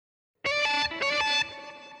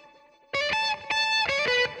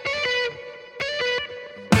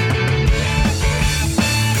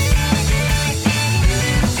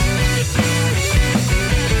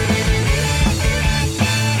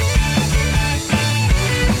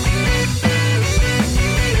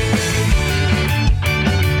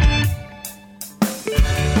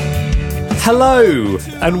Hello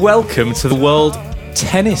and welcome to the World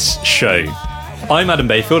Tennis Show. I'm Adam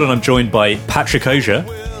Bayfield and I'm joined by Patrick Osier.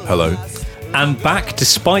 Hello. And back,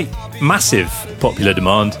 despite massive popular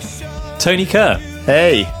demand, Tony Kerr.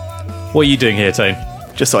 Hey. What are you doing here, Tony?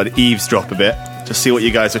 Just thought I'd eavesdrop a bit, just see what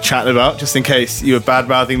you guys were chatting about, just in case you were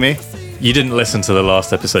bad-mouthing me. You didn't listen to the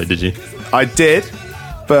last episode, did you? I did,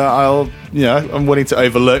 but I'm willing to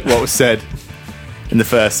overlook what was said in the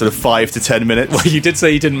first sort of 5 to 10 minutes. Well, you did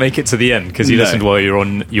say you didn't make it to the end because you listened while you were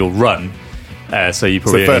on your run. So you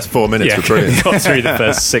probably the first 4 minutes were brilliant. Got through the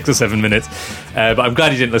first 6 or 7 minutes. But I'm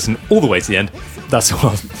glad you didn't listen all the way to the end. That's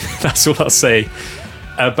all I'll say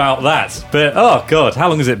about that. But oh god, how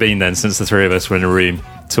long has it been then since the three of us were in a room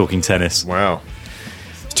talking tennis? Wow.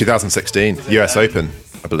 It's 2016, US Open,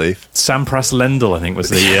 I believe. Sampras Lendl, I think, was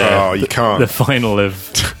the you can't. the final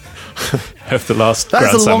of the last That's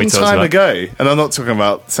Grand a Slam long we told us time about. ago. And I'm not talking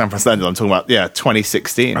about Sampras Lendl, I'm talking about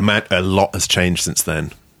 2016. A lot has changed since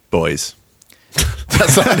then, boys.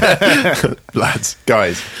 Lads,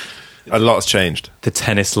 guys, a lot has changed. The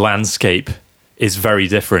tennis landscape is very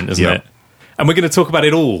different, isn't Yeah. it? And we're going to talk about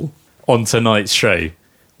it all on tonight's show.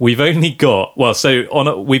 We've only got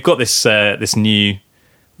we've got this new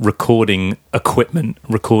recording equipment,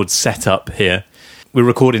 record setup here. We're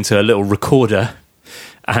recording to a little recorder,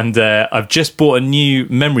 and I've just bought a new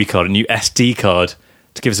memory card, a new SD card,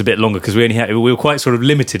 to give us a bit longer because we were quite sort of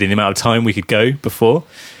limited in the amount of time we could go before.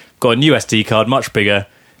 Got a new SD card, much bigger.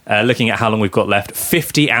 Looking at how long we've got left,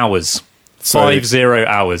 50 hours. 50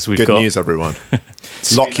 hours we've got. Good news, everyone.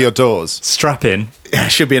 Lock your doors. Strap in. Yeah,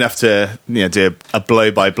 it should be enough to do a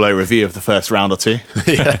blow-by-blow review of the first round or two.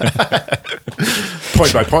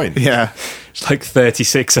 Point by point. Yeah. It's like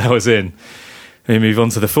 36 hours in. We move on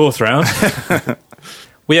to the fourth round.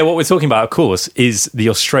 Well, yeah, what we're talking about, of course, is the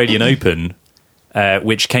Australian Open,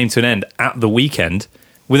 which came to an end at the weekend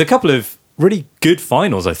with a couple of really good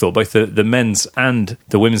finals, I thought. Both the men's and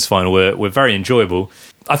the women's final were very enjoyable.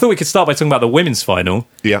 I thought we could start by talking about the women's final.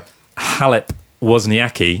 Yeah. Halep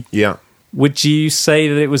Wozniacki. Yeah. Would you say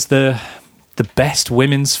that it was the best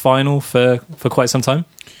women's final for quite some time?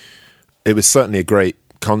 It was certainly a great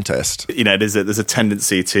contest. There's a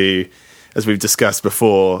tendency to, as we've discussed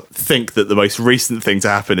before, think that the most recent thing to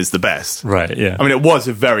happen is the best. Right, yeah. I mean, it was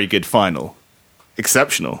a very good final.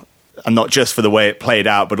 Exceptional. And not just for the way it played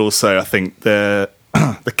out, but also, I think, the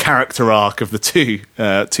character arc of the two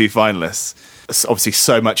finalists. It's obviously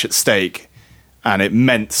so much at stake, and it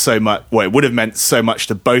meant so much. Well, it would have meant so much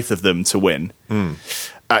to both of them to win.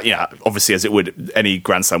 Obviously, as it would any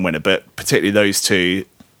Grand Slam winner, but particularly those two.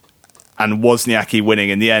 And Wozniacki winning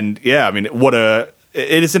in the end. Yeah, I mean,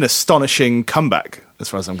 it is an astonishing comeback as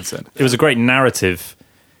far as I'm concerned. It was a great narrative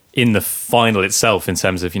in the final itself, in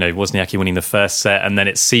terms of Wozniacki winning the first set, and then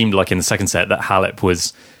it seemed like in the second set that Halep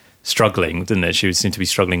was struggling, didn't it? She seemed to be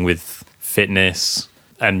struggling with fitness.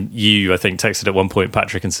 And you, I think, texted at one point,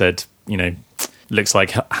 Patrick, and said, looks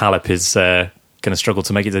like Halep is going to struggle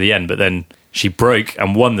to make it to the end. But then she broke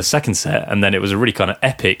and won the second set, and then it was a really kind of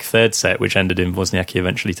epic third set, which ended in Wozniacki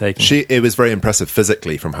eventually taking. It was very impressive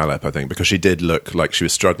physically from Halep, I think, because she did look like she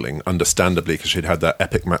was struggling, understandably, because she'd had that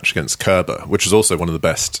epic match against Kerber, which was also one of the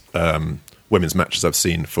best women's matches I've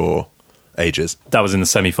seen for ages. That was in the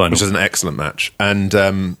semi-final. Which is an excellent match.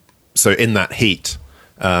 And so in that heat,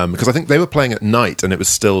 because I think they were playing at night and it was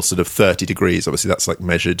still sort of 30 degrees. Obviously, that's like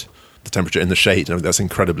measured the temperature in the shade. And that's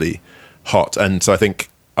incredibly hot. And so I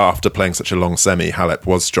think after playing such a long semi, Halep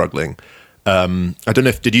was struggling. I don't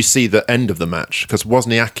know did you see the end of the match? Because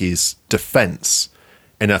Wozniacki's defence,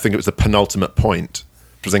 and I think it was the penultimate point,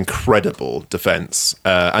 it was incredible defence.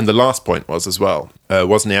 And the last point was as well.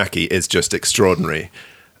 Wozniacki is just extraordinary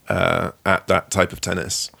at that type of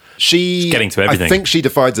tennis. She's getting to everything. I think she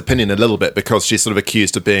divides opinion a little bit because she's sort of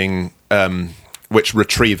accused of being, which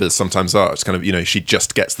retrievers sometimes are. It's kind of, she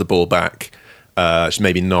just gets the ball back. She's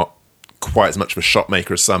maybe not quite as much of a shot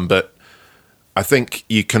maker as some, but I think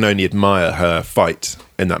you can only admire her fight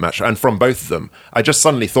in that match. And from both of them, I just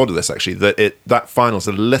suddenly thought of this actually, that final's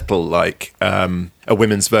a little like a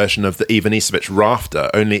women's version of the Ivanisevic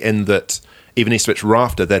Rafter, only in that Ivanisevic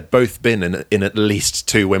Rafter, they'd both been in at least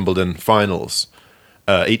 2 Wimbledon finals.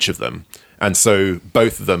 Each of them. And so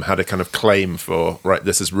both of them had a kind of claim for, right,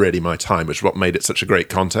 this is really my time, which is what made it such a great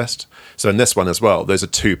contest. So in this one as well, those are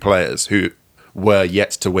 2 players who were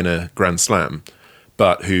yet to win a Grand Slam,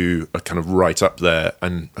 but who are kind of right up there.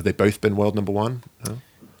 And have they both been world number 1?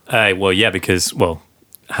 Well, yeah, because,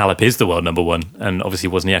 Halep is the world number 1. And obviously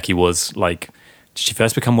Wozniacki was did she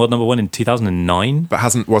first become world number 1 in 2009? But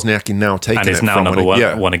hasn't Wozniacki now taken it? And is now number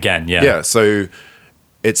one again, yeah. Yeah, so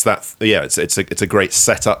it's a great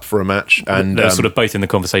setup for a match, and they're sort of both in the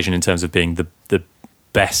conversation in terms of being the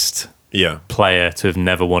best player to have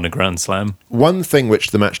never won a Grand Slam. One thing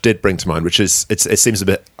which the match did bring to mind, which is it seems a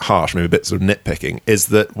bit harsh, maybe a bit sort of nitpicking, is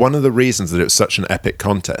that one of the reasons that it was such an epic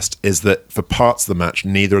contest is that for parts of the match,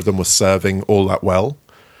 neither of them was serving all that well.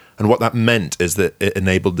 And what that meant is that it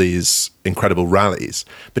enabled these incredible rallies.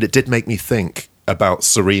 But it did make me think about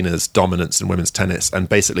Serena's dominance in women's tennis, and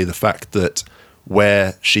basically the fact that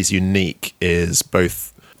where she's unique is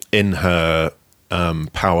both in her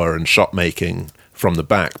power and shot making from the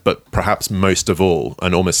back, but perhaps most of all,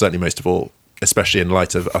 and almost certainly most of all, especially in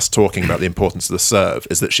light of us talking about the importance of the serve,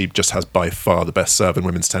 is that she just has by far the best serve in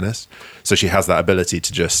women's tennis. So she has that ability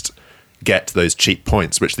to just get those cheap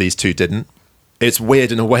points, which these two didn't. It's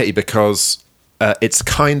weird in a way because it's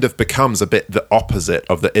kind of becomes a bit the opposite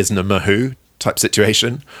of the Isner Mahut type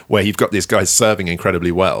situation, where you've got these guys serving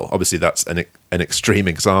incredibly well. Obviously, that's an extreme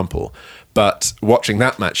example. But watching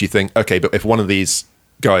that match, you think, okay, but if one of these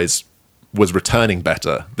guys was returning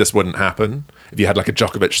better, this wouldn't happen. If you had like a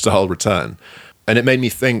Djokovic-style return. And it made me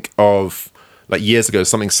think of, like years ago,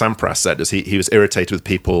 something Sampras said, as he was irritated with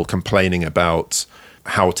people complaining about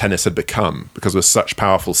how tennis had become because we're such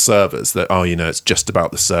powerful servers that, it's just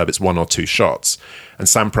about the serve, it's one or two shots. And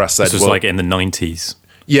Sampras said... This was like in the 90s.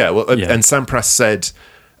 Yeah, and Sampras said...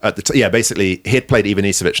 basically, he had played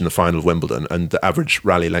Ivanisevic in the final of Wimbledon, and the average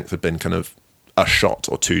rally length had been kind of a shot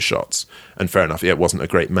or two shots. And fair enough, it wasn't a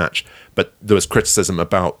great match. But there was criticism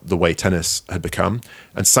about the way tennis had become.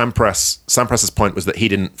 And Sampras's point was that he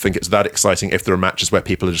didn't think it's that exciting if there are matches where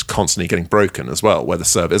people are just constantly getting broken as well, where the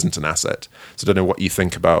serve isn't an asset. So I don't know what you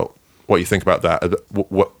think about that.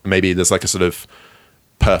 What maybe there's like a sort of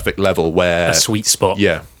perfect level where... A sweet spot.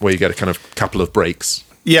 Yeah, where you get a kind of couple of breaks.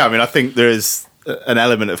 Yeah, I mean, I think there is an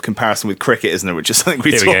element of comparison with cricket, isn't there? Which is something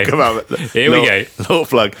we talk about. Here we go. Little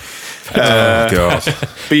plug. God.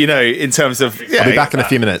 But, in terms of... I'll be back in a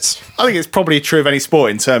few minutes. I think it's probably true of any sport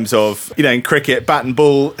in terms of, in cricket, bat and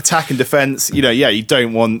ball, attack and defence, you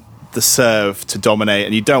don't want the serve to dominate,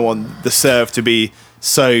 and you don't want the serve to be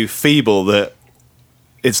so feeble that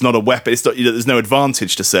it's not a weapon. It's not, there's no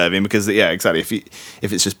advantage to serving because, exactly.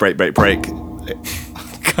 If it's just break.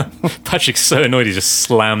 Patrick's so annoyed he just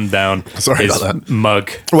slammed down his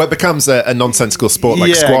mug. Well, it becomes a nonsensical sport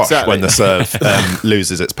like squash when the serve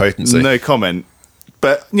loses its potency. No comment.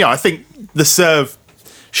 But I think the serve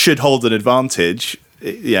should hold an advantage,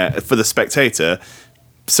 for the spectator,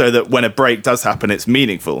 so that when a break does happen, it's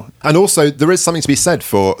meaningful. And also, there is something to be said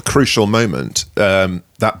for a crucial moment.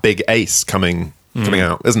 That big ace coming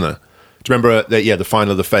out, isn't there? Do you remember? The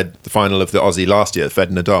final of the Aussie last year,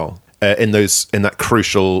 Fed Nadal. In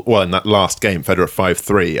that last game, Federer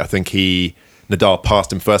 5-3. I think Nadal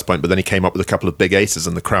passed him first point, but then he came up with a couple of big aces,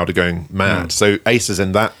 and the crowd are going mad. So aces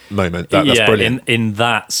in that moment, that's brilliant. In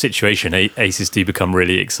that situation, aces do become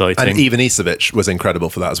really exciting. And Ivanisevic was incredible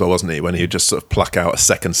for that as well, wasn't he? When he would just sort of pluck out a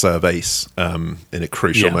second serve ace in a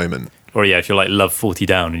crucial moment. Or if you're like love 40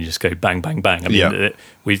 down and you just go bang, bang, bang. I mean,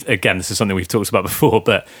 this is something we've talked about before,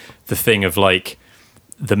 but the thing of like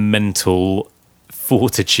the mental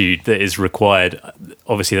fortitude that is required.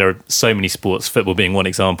 Obviously, there are so many sports, football being one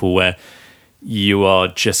example, where you are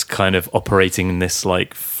just kind of operating in this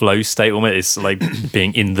like flow state. It's like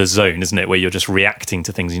being in the zone, isn't it? Where you're just reacting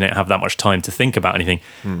to things. You don't have that much time to think about anything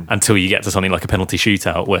until you get to something like a penalty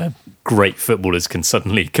shootout, where great footballers can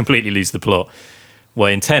suddenly completely lose the plot.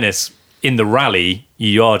 Well, in tennis, in the rally,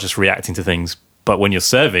 you are just reacting to things. But when you're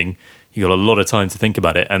serving, you've got a lot of time to think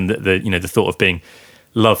about it. And the thought of being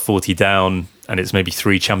love 40 down and it's maybe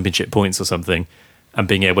 3 championship points or something, and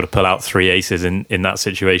being able to pull out 3 aces in that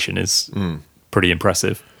situation is pretty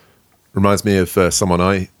impressive. Reminds me of someone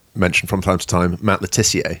I mentioned from time to time, Matt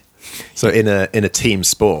Letizier. So in a team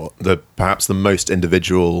sport, perhaps the most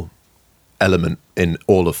individual element in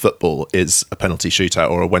all of football is a penalty shootout,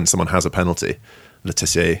 or when someone has a penalty.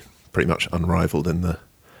 Letizier pretty much unrivaled in the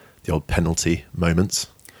old penalty moments,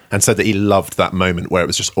 and said that he loved that moment where it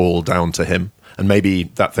was just all down to him. And maybe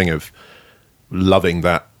that thing of loving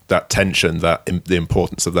that tension, the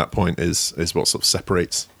importance of that point is what sort of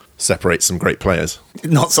separates some great players.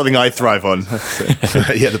 Not something I thrive on.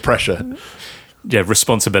 Yeah, the pressure. Yeah,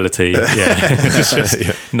 responsibility. Yeah,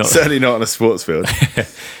 certainly not on a sports field.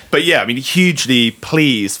 But I mean, hugely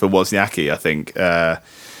pleased for Wozniacki. I think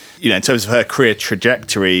in terms of her career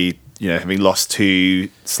trajectory, having lost 2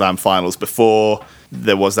 Slam finals before,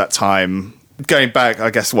 there was that time. Going back,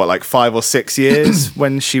 I guess, 5 or 6 years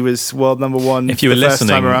when she was world number 1 if you were the first listening,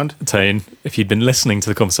 time around? Tane, if you'd been listening to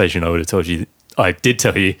the conversation, I would have told you I did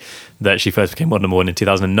tell you that she first became world number one in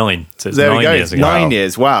 2009. So it's There 9 we go. years ago. 9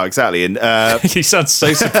 years. Wow, exactly. And You sound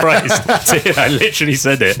so surprised. I literally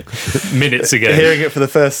said it minutes ago. hearing it for the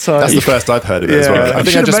first time. That's the first I've heard of it as Yeah, well. I I think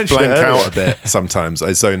I should have just mentioned blank it out earlier. a bit sometimes.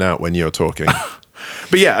 I zone out when you're talking.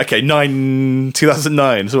 But yeah, okay,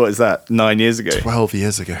 2009. So what is that? 9 years ago. 12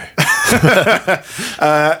 years ago.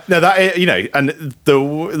 No, that, you know, and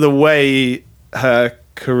the way her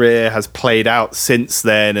career has played out since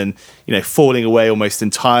then, and you know, falling away almost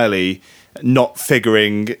entirely, not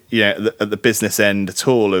figuring, you know, at the business end at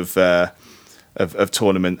all of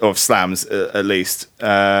tournament or of slams at least.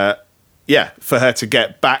 Yeah, for her to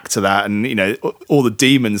get back to that, and you know, all the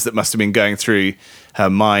demons that must have been going through her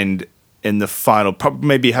mind in the final, probably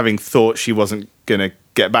maybe having thought she wasn't going to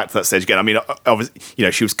get back to that stage again. I mean, obviously, you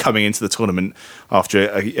know, she was coming into the tournament after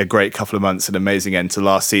a great couple of months, an amazing end to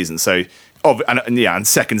last season. So, and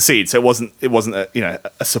second seed. So it wasn't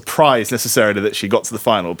a surprise necessarily that she got to the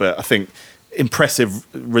final. But I think impressive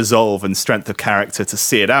resolve and strength of character to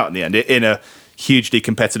see it out in the end in a hugely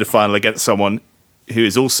competitive final against someone who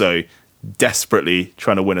is also desperately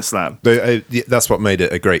trying to win a slam. That's what made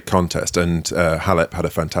it a great contest, and Halep had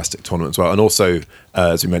a fantastic tournament as well. And also,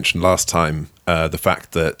 as we mentioned last time, the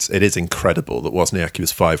fact that it is incredible that Wozniacki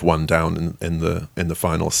was 5-1 down in the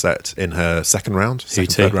final set in her third round,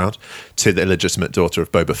 to the illegitimate daughter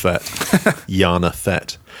of Boba Fett, Yana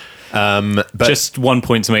Fett. But just one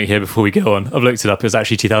point to make here before we go on. I've looked it up. It was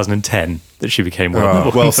actually 2010 that she became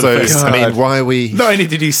world. well, so I mean, why are we? Not only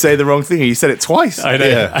did you say the wrong thing, you said it twice. I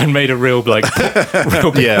know, and made a real big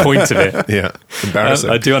point of it. Yeah,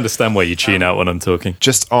 embarrassing. I do understand why you tune out when I'm talking.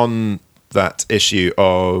 Just on that issue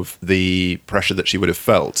of the pressure that she would have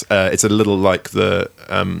felt, it's a little like the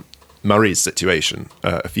Murray's situation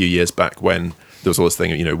a few years back when there was all this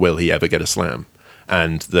thing, you know, will he ever get a slam?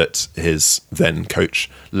 And that his then coach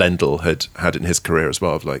Lendl had in his career as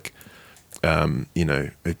well, of like, you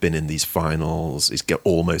know, he'd been in these finals, he's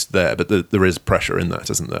almost there, but there is pressure in that,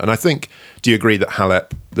 isn't there? And I think, do you agree that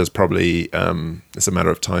Halep, there's probably it's a matter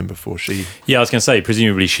of time before she? Yeah, I was going to say,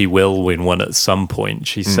 presumably she will win one at some point.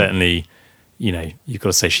 She's certainly, you know, you've got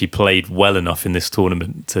to say she played well enough in this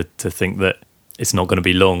tournament to think that it's not going to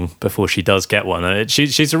be long before she does get one. And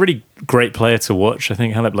she's a really great player to watch. I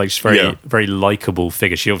think Halep, like, she's very likable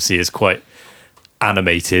figure. She obviously is quite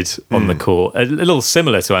animated on the court, a little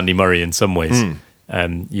similar to Andy Murray in some ways.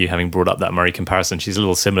 You having brought up that Murray comparison, she's a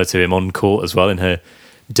little similar to him on court as well in her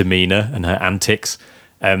demeanour and her antics.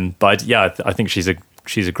 But yeah, I think she's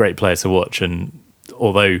a great player to watch. And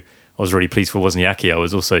although I was really pleased for Wozniacki, I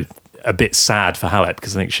was also a bit sad for Halep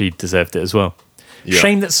because I think she deserved it as well. Yeah.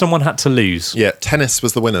 Shame that someone had to lose. Yeah, tennis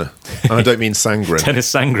was the winner. And I don't mean Sangren.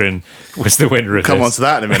 Tennis Sangren was the winner of Come on to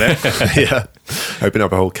that in a minute. Yeah, open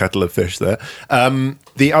up a whole kettle of fish there.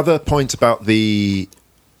 The other point about the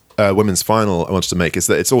women's final I wanted to make is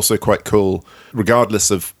that it's also quite cool,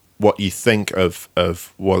 regardless of what you think of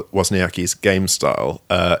Wozniacki's game style.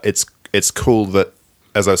 It's cool that,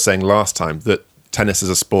 as I was saying last time, that tennis is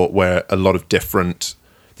a sport where there's a lot of different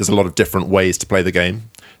ways to play the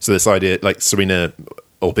game. So this idea, like Serena,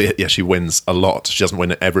 albeit she wins a lot, she doesn't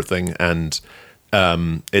win at everything, and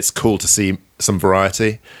it's cool to see some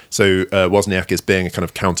variety. So Wozniacki is being a kind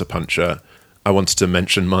of counterpuncher. I wanted to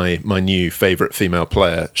mention my new favourite female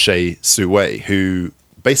player, Shea Su Wei, who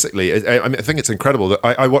basically, I think it's incredible that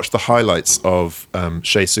I watched the highlights of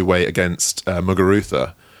Shea Su Wei against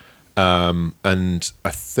Muguruza, and I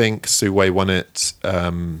think Su Wei won it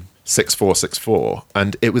 6-4, 6-4,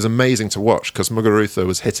 and it was amazing to watch because Muguruza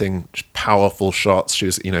was hitting powerful shots. She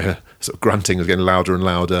was, you know, her sort of grunting was getting louder and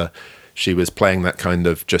louder. She was playing that kind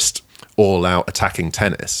of just all-out attacking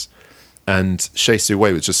tennis, and Shea Su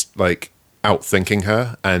Wei was just like outthinking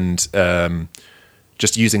her and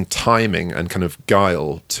just using timing and kind of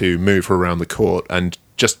guile to move her around the court, and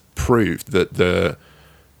just proved that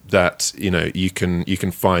you know you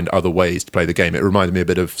can find other ways to play the game. It reminded me a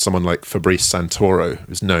bit of someone like Fabrice Santoro,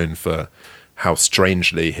 who's known for how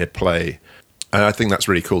strangely he'd play, and I think that's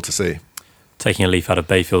really cool to see. Taking a leaf out of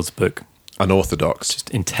Bayfield's book, Unorthodox, just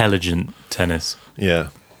intelligent tennis. Yeah,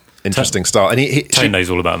 interesting style. And she knows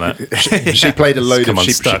all about that. She played a load of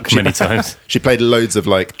many times. She played loads of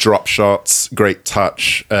like drop shots, great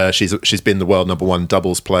touch. She's been the world number one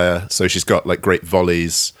doubles player, so she's got like great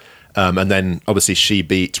volleys. And then obviously she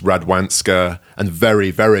beat Radwanska and very,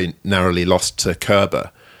 very narrowly lost to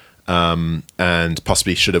Kerber, and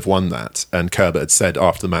possibly should have won that. And Kerber had said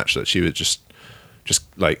after the match that she was just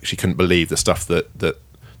like she couldn't believe the stuff that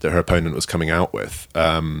her opponent was coming out with.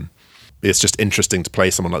 it's just interesting to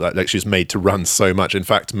play someone like that. Like, she's made to run so much. In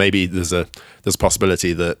fact, maybe there's a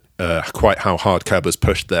possibility that quite how hard Kerber's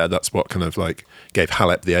pushed there, that's what kind of like gave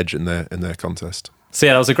Halep the edge in their contest. So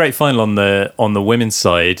yeah, that was a great final on the women's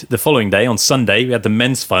side. The following day, on Sunday, we had the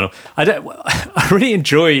men's final. I really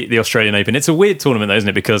enjoy the Australian Open. It's a weird tournament though, isn't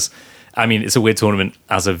it? Because, I mean, it's a weird tournament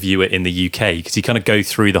as a viewer in the UK, because you kind of go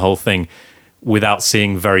through the whole thing without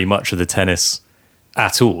seeing very much of the tennis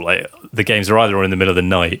at all. Like, the games are either on in the middle of the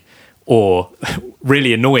night, or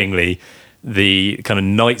really annoyingly, the kind of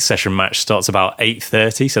night session match starts about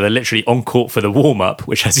 8:30. So they're literally on court for the warm-up,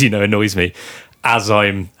 which, as you know, annoys me, as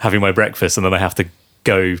I'm having my breakfast, and then I have to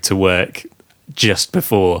go to work just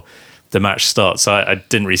before the match starts. So I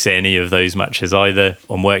didn't really see any of those matches either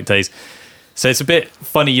on work days. So it's a bit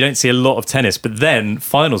funny, you don't see a lot of tennis, but then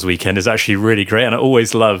finals weekend is actually really great. And I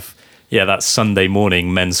always love, that Sunday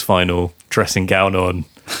morning men's final, dressing gown on.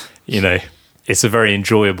 It's a very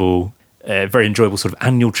enjoyable sort of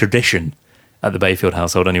annual tradition at the Bayfield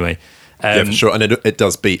household anyway. Yeah, for sure. And it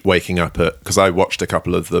does beat waking up because I watched a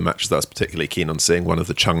couple of the matches that I was particularly keen on seeing, one of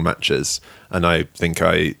the Chung matches, and I think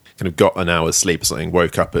I kind of got an hour's sleep or something,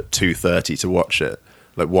 woke up at 2:30 to watch it.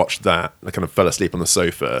 Like, watched that, I kind of fell asleep on the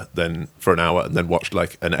sofa then for an hour, and then watched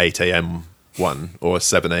like an 8 a.m. one or a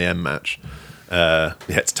 7 a.m. match.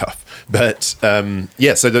 It's tough. But so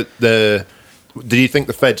did you think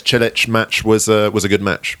the Fed-Cilic match was a good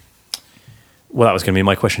match? Well, that was going to be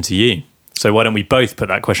my question to you. So why don't we both put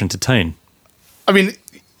that question to Tone? I mean,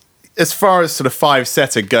 as far as sort of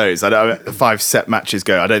 5-setter goes, 5-set matches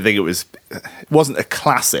go, I don't think it wasn't a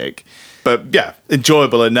classic, but yeah,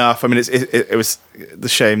 enjoyable enough. I mean, it was the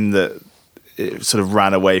shame that it sort of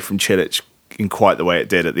ran away from Cilic in quite the way it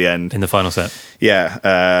did at the end. In the final set. Yeah,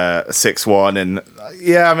 6-1. And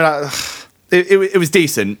yeah, I mean, it was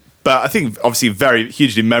decent, but I think obviously very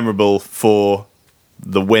hugely memorable for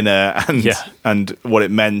the winner and what it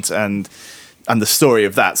meant and the story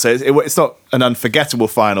of that. So it's not an unforgettable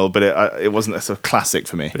final, but it wasn't a sort of classic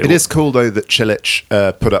for me. It is cool though that Cilic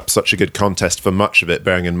put up such a good contest for much of it,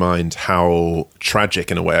 bearing in mind how tragic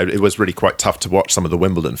in a way it was. Really quite tough to watch some of the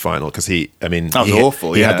Wimbledon final because he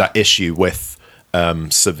awful. He had that issue with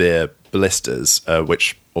severe blisters,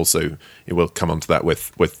 which also we'll come on to that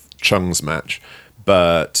with Chung's match.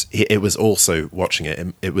 But it was also, watching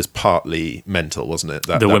it, it was partly mental, wasn't it?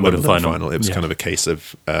 The Wimbledon final. It was kind of a case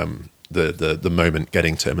of the moment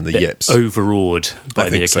getting to him and the yips. Overawed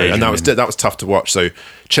by the occasion. So. And that was tough to watch. So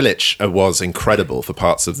Cilic was incredible for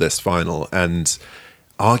parts of this final, and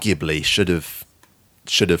arguably should have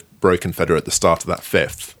broken Federer at the start of that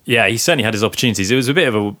fifth. Yeah, he certainly had his opportunities. It was a bit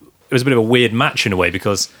of a weird match in a way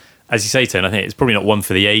because, as you say, Tone, I think it's probably not one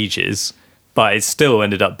for the ages. But it still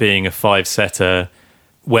ended up being a 5-setter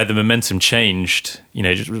where the momentum changed,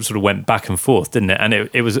 just sort of went back and forth, didn't it? And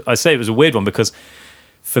it was a weird one because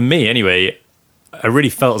for me anyway, I really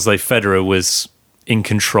felt as though Federer was in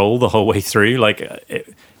control the whole way through. Like,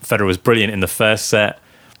 Federer was brilliant in the first set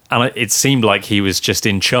and it seemed like he was just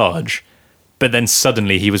in charge. But then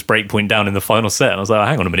suddenly he was breakpoint down in the final set. And I was like,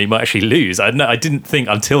 hang on a minute, he might actually lose. I didn't think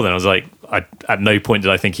until then, I was like, at no point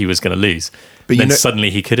did I think he was going to lose. But then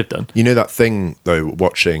suddenly he could have done. You know that thing, though,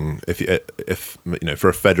 watching, if for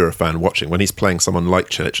a Federer fan watching, when he's playing someone like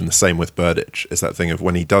Cilic, and the same with Berdych, is that thing of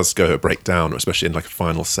when he does go a breakdown, especially in like a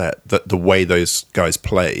final set, that the way those guys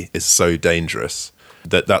play is so dangerous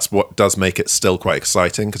that's what does make it still quite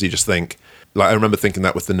exciting, because you just think, like, I remember thinking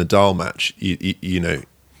that with the Nadal match,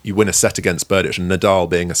 you win a set against Berdych, and Nadal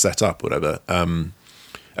being a set up, whatever,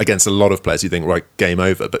 against a lot of players, you think, right, game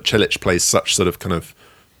over. But Cilic plays such sort of kind of,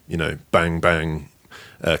 bang, bang,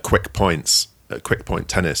 quick point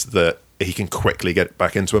tennis that he can quickly get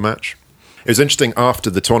back into a match. It was interesting after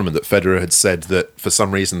the tournament that Federer had said that for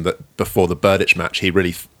some reason that before the Berdych match, he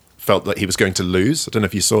really felt that he was going to lose. I don't know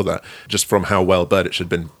if you saw that, just from how well Berdych had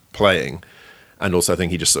been playing. And also I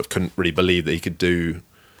think he just sort of couldn't really believe that he could do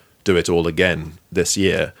it all again this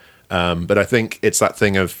year. But I think it's that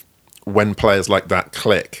thing of when players like that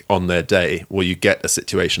click on their day, well, you get a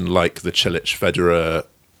situation like the Cilic-Federer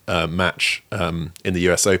match in the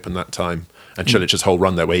US Open that time, and Cilic's whole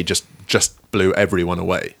run there where he just blew everyone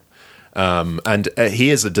away. And he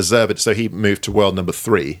is a deserved, so he moved to world number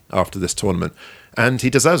 3 after this tournament, and he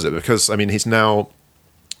deserves it because, I mean, he's now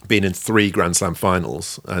been in 3 Grand Slam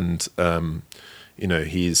finals, and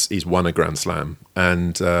he's won a Grand Slam,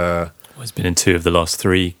 and he's been in 2 of the last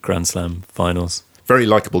 3 Grand Slam finals. Very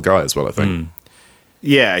likable guy as well, I think.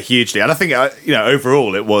 Yeah, hugely. And I think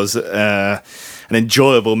overall it was an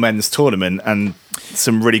enjoyable men's tournament and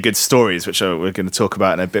some really good stories, which we're going to talk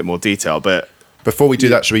about in a bit more detail. But before we do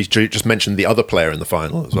that, should we just mention the other player in the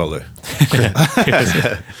final as well, though?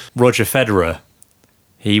 Roger Federer,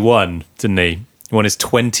 he won, didn't he? He won his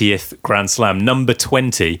 20th Grand Slam, number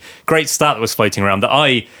 20. Great stat that was floating around that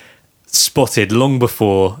I spotted long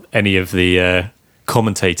before any of the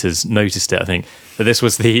commentators noticed it, I think. But this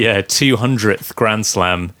was the 200th Grand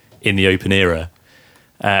Slam in the Open era.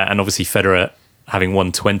 And obviously Federer, having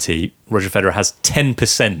won 20, Roger Federer has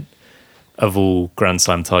 10% of all Grand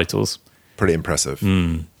Slam titles. Pretty impressive.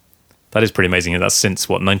 That is pretty amazing. And that's since,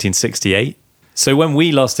 1968? So when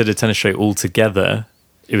we last did a tennis show all together,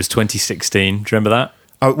 it was 2016. Do you remember that?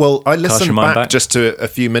 Well, I listened your mind back back? just to a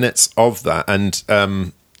few minutes of that,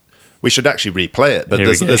 and we should actually replay it. But Here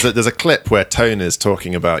we go. there's a clip where Tone is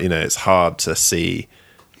talking about, it's hard to see.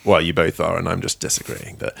 Well, you both are, and I'm just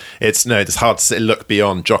disagreeing. But it's hard to look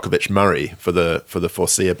beyond Djokovic Murray for the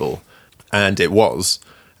foreseeable, and it was.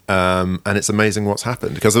 And it's amazing what's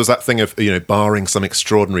happened, because there was that thing of, barring some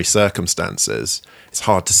extraordinary circumstances, it's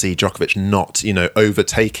hard to see Djokovic not,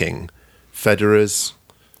 overtaking Federer's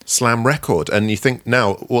slam record. And you think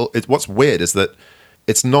now, well, what's weird is that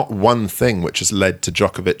it's not one thing which has led to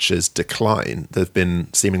Djokovic's decline. There have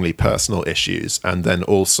been seemingly personal issues, and then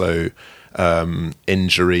also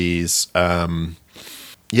injuries.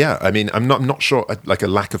 Yeah, I mean, I'm not sure, like a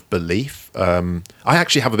lack of belief. I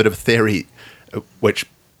actually have a bit of a theory, which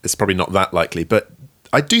is probably not that likely, but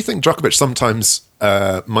I do think Djokovic sometimes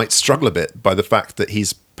might struggle a bit by the fact that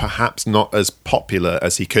he's perhaps not as popular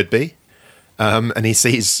as he could be. And he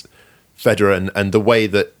sees Federer and the way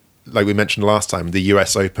that, like we mentioned last time, the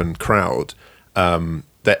US Open crowd,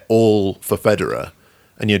 they're all for Federer.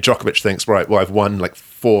 And Djokovic thinks, right, well, I've won like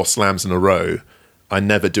 4 slams in a row. I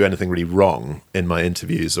never do anything really wrong in my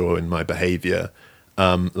interviews or in my behavior.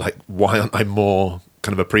 Like, why aren't I more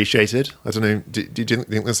kind of appreciated? I don't know. Do you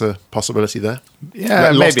think there's a possibility there? Yeah,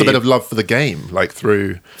 Like, lost maybe. a bit of love for the game, like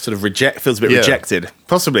through... Sort of feels a bit Yeah. rejected.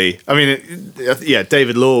 Possibly. I mean,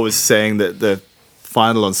 David Law was saying that the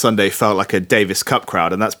final on Sunday felt like a Davis Cup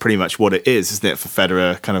crowd, and that's pretty much what it is, isn't it, for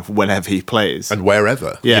Federer, kind of whenever he plays. And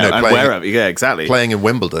wherever. Yeah, and playing, wherever. Yeah, exactly. Playing in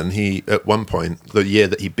Wimbledon, he, at one point, the year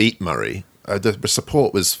that he beat Murray, the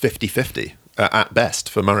support was 50-50 at best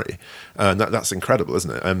for Murray. And that's incredible, isn't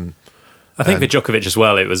it? I think for Djokovic as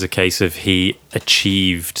well, it was a case of he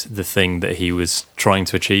achieved the thing that he was trying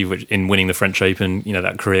to achieve, which in winning the French Open,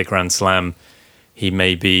 that career Grand Slam. He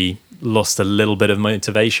maybe lost a little bit of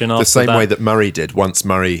motivation after The same that. way that Murray did once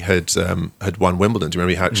Murray had won Wimbledon. Do you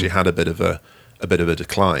remember he actually had a bit of a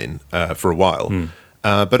decline for a while?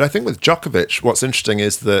 But I think with Djokovic, what's interesting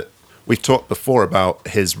is that we've talked before about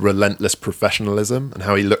his relentless professionalism and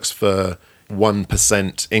how he looks for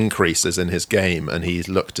 1% increases in his game, and he's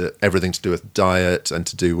looked at everything to do with diet and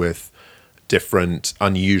to do with different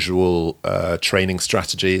unusual training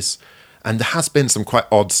strategies. And there has been some quite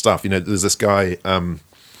odd stuff. There's this guy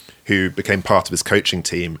who became part of his coaching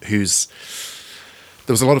team there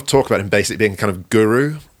was a lot of talk about him basically being a kind of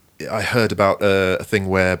guru. I heard about a thing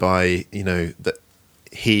whereby that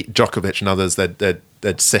Djokovic and others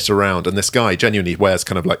they'd sit around, and this guy genuinely wears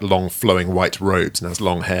kind of like long flowing white robes and has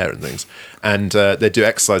long hair and things, and they'd do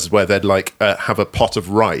exercises where they'd like have a pot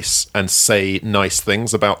of rice and say nice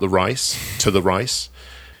things about the rice to the rice.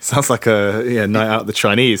 Sounds like a night out of the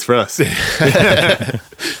Chinese for us.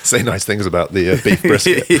 Say nice things about the beef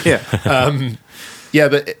brisket. Yeah.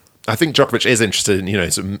 But I think Djokovic is interested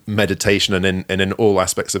in sort of meditation and in all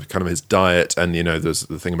aspects of kind of his diet, and there's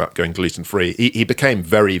the thing about going gluten free. He became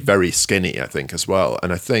very, very skinny, I think, as well,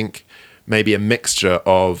 and I think maybe a mixture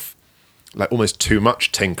of like almost too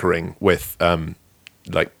much tinkering with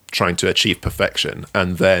like trying to achieve perfection,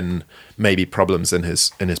 and then maybe problems in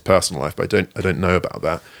his personal life. But I don't know about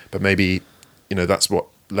that. But maybe that's what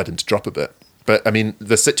led him to drop a bit. But I mean,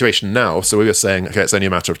 the situation now, so we were saying, okay, it's only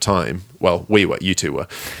a matter of time. Well, you two were.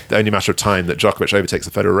 The only matter of time that Djokovic overtakes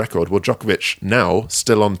the Federer record. Well, Djokovic now,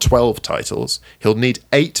 still on 12 titles. He'll need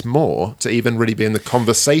 8 more to even really be in the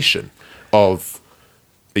conversation of,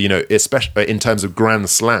 especially in terms of Grand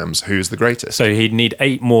Slams, who's the greatest. So he'd need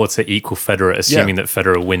 8 more to equal Federer, assuming that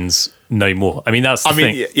Federer wins no more. I mean, that's the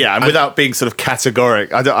thing. Yeah, and without being sort of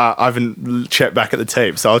categoric, I haven't checked back at the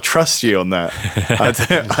tape, so I'll trust you on that.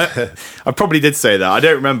 I probably did say that. I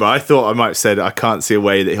don't remember. I thought I might have said I can't see a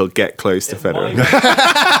way that he'll get close to Federer.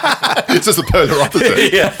 It's just the polar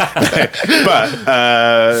opposite.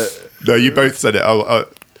 But No, you both said it.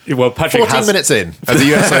 Well, Patrick 14 minutes in of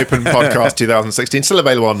the US Open podcast 2016, still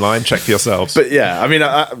available online. Check for yourselves. But yeah, I mean,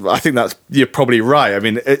 I think you're probably right. I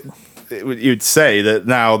mean, you'd say that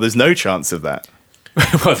now there's no chance of that.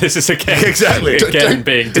 Well, this is again Exactly. again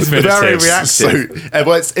being definitive. Very reactive. So,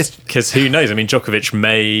 well, it's Because who knows? I mean, Djokovic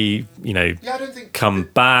may, I don't think come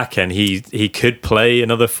back, and he could play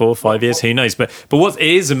another 4 or 5 years. Who knows? But what it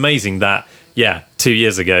is amazing that 2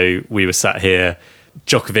 years ago we were sat here.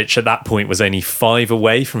 Djokovic at that point was only 5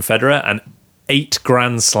 away from Federer, and 8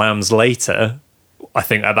 Grand Slams later, I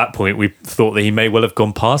think at that point we thought that he may well have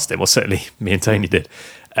gone past him. Well, certainly me and Tony did.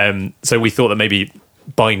 So we thought that maybe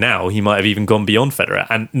by now he might have even gone beyond Federer.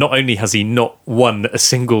 And not only has he not won a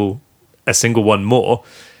single one more,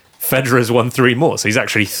 Federer's won 3 more. So he's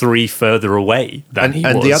actually 3 further away than he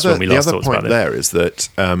was when we last talked about it. The other point there is that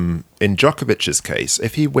in Djokovic's case,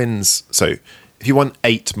 if he won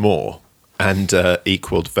 8 more and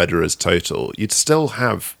equaled Federer's total, you'd still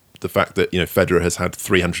have the fact that Federer has had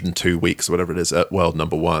 302 weeks or whatever it is at world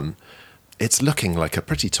number 1. It's looking like a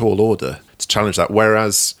pretty tall order to challenge that.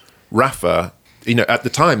 Whereas Rafa, at the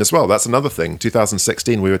time as well, that's another thing.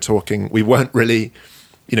 2016, we weren't really,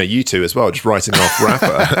 you two as well, just writing off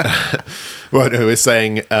Rafa. Well, who is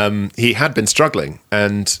saying he had been struggling,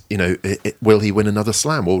 and will he win another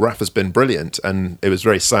slam? Well, Rafa's been brilliant, and it was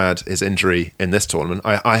very sad, his injury in this tournament.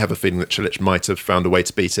 I have a feeling that Cilic might have found a way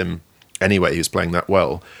to beat him anyway. He was playing that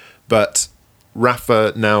well. But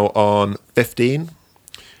Rafa now on 15,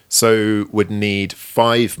 so would need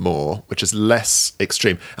 5 more, which is less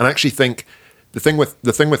extreme. And I actually think the thing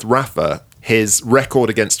with Rafa, his record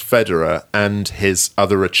against Federer and his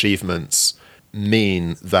other achievements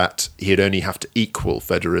mean that he'd only have to equal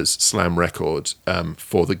Federer's slam record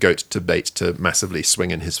for the GOAT debate to massively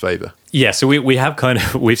swing in his favour. Yeah, so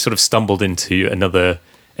we've sort of stumbled into another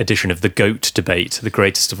edition of the GOAT debate, the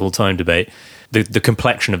greatest of all time debate. The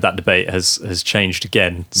complexion of that debate has changed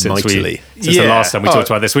again since Mightily. the last time we talked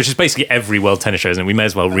about this, which is basically every World Tennis Show, and we may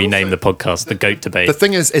as well rename the podcast the GOAT debate. The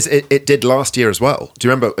thing is it did last year as well. Do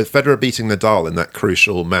you remember Federer beating Nadal in that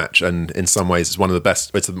crucial match? And in some ways, it's one of the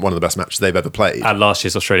best matches they've ever played. At last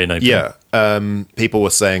year's Australian Open. Yeah. People were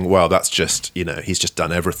saying, well, that's just, he's just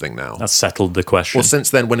done everything now. That's settled the question. Well, since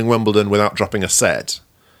then, winning Wimbledon without dropping a set,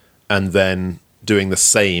 and then doing the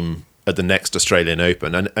same at the next Australian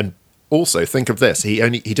Open, and also think of this: he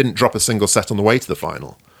didn't drop a single set on the way to the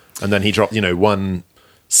final, and then he dropped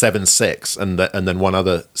 1-7-6 and then one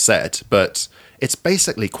other set, but it's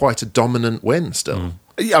basically quite a dominant win still.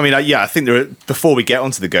 I mean, I think before we get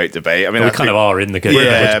onto the GOAT debate, I mean, we kind of are in the GOAT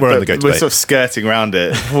debate. We're in the GOAT debate. We're sort of skirting around it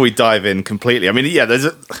before we dive in completely. I mean,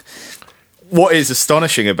 what is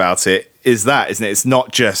astonishing about it is that, isn't it? It's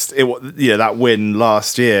not just that win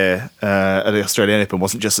last year at the Australian Open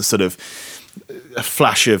wasn't just a sort of a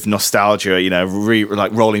flash of nostalgia,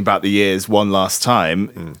 like rolling back the years one last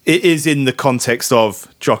time. It is in the context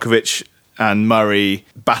of Djokovic and Murray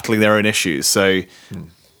battling their own issues. So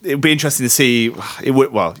it would be interesting to see.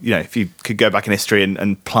 If you could go back in history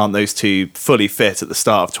and plant those two fully fit at the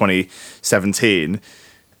start of 2017,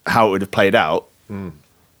 how it would have played out.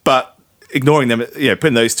 But ignoring them,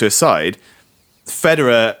 putting those two aside,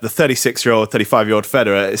 Federer, the 36-year-old, 35-year-old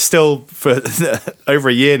Federer, is still for over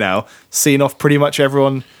a year now seen off pretty much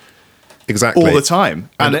everyone exactly all the time,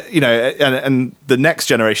 and and the next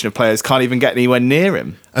generation of players can't even get anywhere near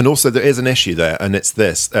him. And also, there is an issue there, and it's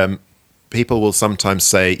this: people will sometimes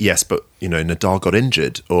say, "Yes, but Nadal got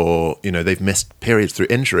injured, or they've missed periods through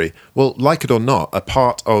injury." Well, like it or not, a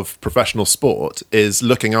part of professional sport is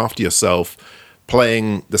looking after yourself,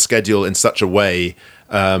 playing the schedule in such a way.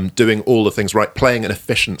 Doing all the things right, playing an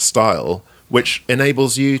efficient style, which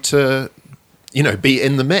enables you to, be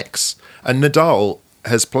in the mix. And Nadal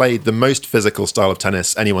has played the most physical style of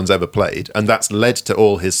tennis anyone's ever played, and that's led to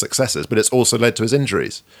all his successes, but it's also led to his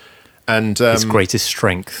injuries. And his greatest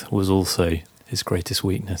strength was also his greatest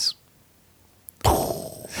weakness.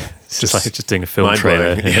 Just doing a film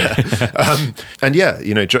trailer. Yeah.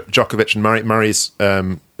 Djokovic and Murray's.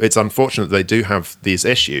 It's unfortunate they do have these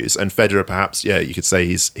issues, and Federer, perhaps, you could say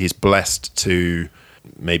he's blessed to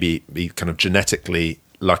maybe be kind of genetically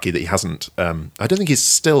lucky that he hasn't. I don't think he's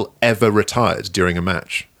still ever retired during a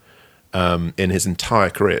match in his entire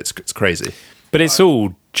career. It's crazy. But it's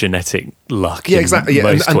all genetic luck. Yeah, exactly. Yeah.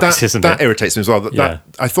 Most And ways, isn't that it? irritates me as well. That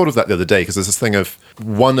I thought of that the other day because there's this thing of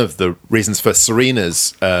one of the reasons for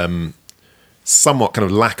Serena's somewhat kind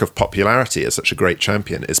of lack of popularity as such a great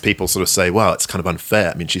champion is people sort of say, well, it's kind of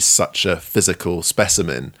unfair. I mean, she's such a physical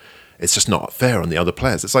specimen. It's just not fair on the other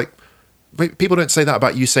players. It's like, people don't say that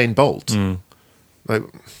about Usain Bolt. Like,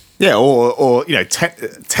 yeah, or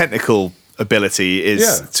technical ability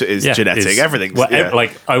is genetic. Everything.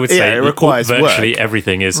 Like I would say, it requires virtually work.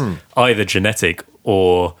 everything is either genetic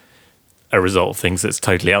or a result of things that's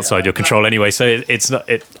totally outside your control anyway. So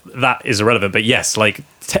that is irrelevant. But yes, like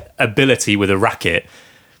ability with a racket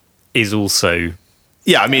is also.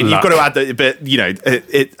 Yeah, I mean, luck. you've got to add that, but, you know,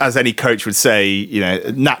 it, as any coach would say, you know,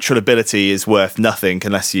 natural ability is worth nothing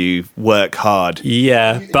unless you work hard.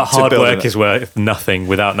 Yeah, but hard build work on it. is worth nothing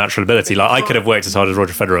without natural ability. Like, I could have worked as hard as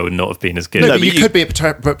Roger Federer and not have been as good. No, No, but but you could be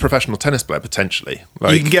a professional tennis player potentially.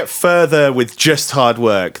 Like, You can get further with just hard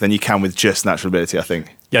work than you can with just natural ability, I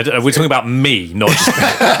think. Yeah, we're talking about me, not just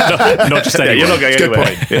not just anyone. You're not going good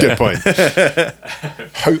anywhere. point. Good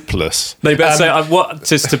point. Hopeless. No, but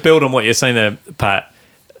just to build on what you're saying there, Pat,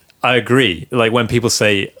 I agree. Like when people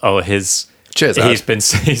say, "Oh, Cheers,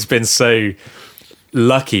 he's been so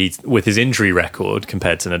lucky with his injury record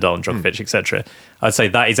compared to Nadal and Djokovic, etc." I'd say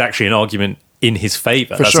that is actually an argument in his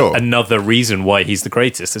favour. That's sure. another reason why he's the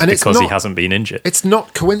greatest. Is And it's because he not- hasn't been injured. It's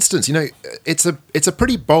not coincidence. You know, it's a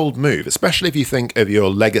pretty bold move, especially if you think of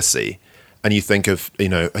your legacy and you think of, you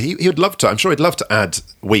know, he would love to, I'm sure he'd love to add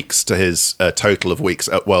weeks to his total of weeks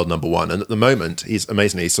at world number one. And at the moment, he's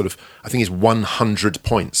amazingly I think he's 100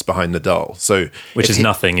 points behind Nadal. So Which if is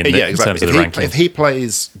nothing in terms of the ranking. If he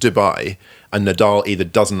plays Dubai and Nadal either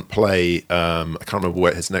doesn't play, I can't remember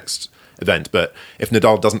where his next event, but if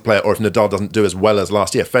Nadal doesn't play it or if Nadal doesn't do as well as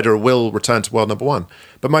last year, Federer will return to world number one.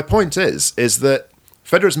 But my point is that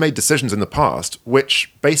Federer's made decisions in the past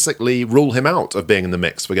which basically rule him out of being in the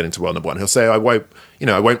mix for getting to world number one. He'll say, I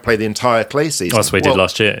won't play the entire clay season. That's what he did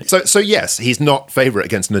last year. So yes, he's not favourite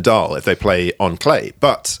against Nadal if they play on clay,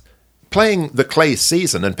 but playing the clay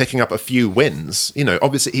season and picking up a few wins, you know,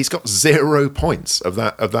 obviously he's got 0 points of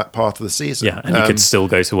that part of the season. Yeah, and he could still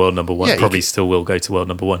go to world number one. yeah, he Probably could- still will go to world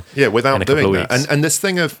number one. Yeah, without in a couple doing of that. weeks. And this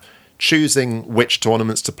thing of choosing which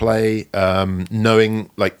tournaments to play, knowing,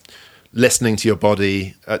 like, listening to your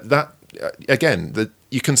body,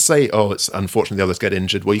 you can say, oh, it's unfortunate the others get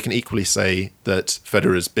injured. Well, you can equally say that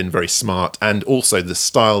Federer has been very smart, and also the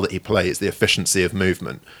style that he plays, the efficiency of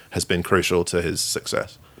movement, has been crucial to his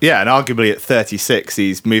success. Yeah, and arguably at 36,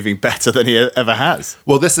 he's moving better than he ever has.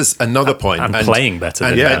 Well, this is another point. And playing better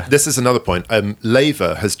And than yeah, that. this is another point.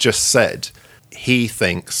 Lever has just said he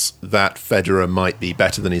thinks that Federer might be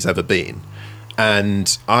better than he's ever been.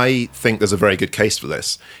 And I think there's a very good case for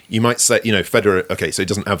this. You might say, you know, Federer, okay, so he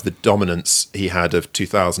doesn't have the dominance he had of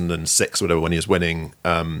 2006 or whatever when he was winning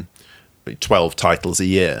 12 titles a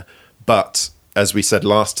year. But as we said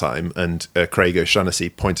last time, and Craig O'Shaughnessy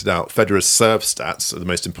pointed out, Federer's serve stats, the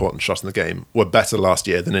most important shot in the game, were better last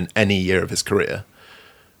year than in any year of his career.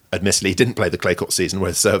 Admittedly, he didn't play the clay court season where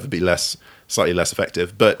his serve would be slightly less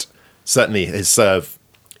effective, but certainly his serve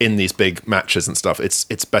in these big matches and stuff, it's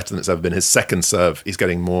better than it's ever been. His second serve, he's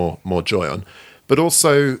getting more joy on. But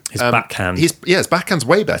also His backhand. His backhand's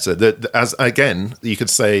way better. As again, you could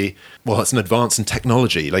say, well, it's an advance in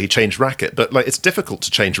technology. Like he changed racket, but like it's difficult to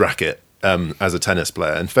change racket as a tennis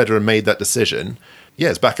player. And Federer made that decision. Yeah,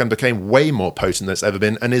 his backhand became way more potent than it's ever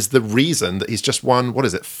been, and is the reason that he's just won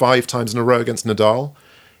 5 times in a row against Nadal.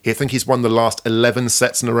 I think he's won the last 11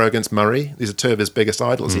 sets in a row against Murray. These are two of his biggest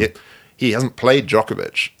idols. He hasn't played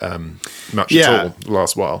Djokovic much at all the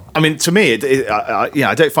last while. I mean, to me,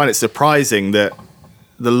 I don't find it surprising that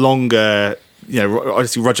the longer, you know,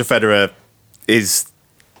 obviously Roger Federer is,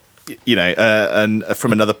 you know, and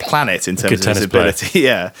from another planet in terms Good of his tennis player. ability.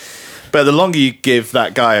 Yeah. But the longer you give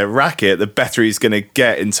that guy a racket, the better he's going to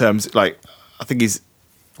get in terms, like, I think he's.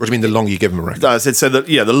 What do you mean the longer you give him a racket? I said so that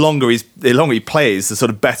the longer he plays, the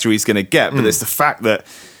sort of better he's going to get. But it's the fact that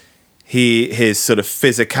his sort of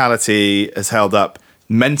physicality has held up.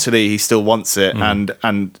 Mentally, he still wants it,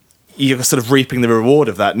 and you're sort of reaping the reward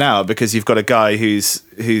of that now because you've got a guy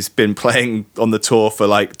who's been playing on the tour for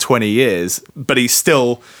like 20 years, but he's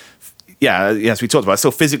still, as we talked about,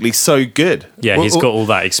 still physically so good. Yeah, he's got all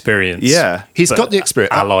that experience. Yeah. He's but got the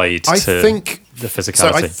experience. allied I to think the physicality. So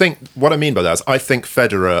I think what I mean by that is I think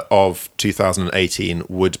Federer of 2018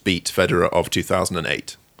 would beat Federer of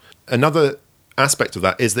 2008. Another aspect of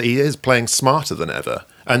that is that he is playing smarter than ever.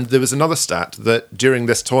 And there was another stat that during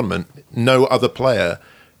this tournament, no other player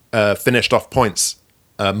finished off points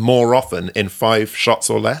more often in 5 shots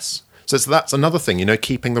or less. So that's another thing, you know,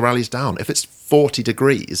 keeping the rallies down. If it's 40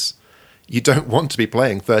 degrees, you don't want to be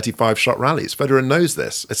playing 35-shot rallies. Federer knows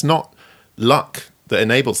this. It's not luck that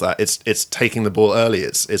enables that. It's taking the ball early.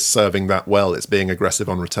 It's serving that well. It's being aggressive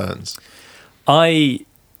on returns. I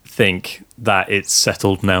think that it's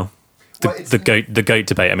settled now. The GOAT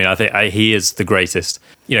debate. I mean, I think he is the greatest.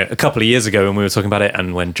 You know, a couple of years ago when we were talking about it,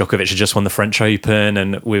 and when Djokovic had just won the French Open,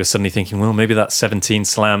 and we were suddenly thinking, well, maybe that 17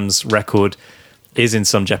 slams record is in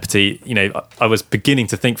some jeopardy. You know, I was beginning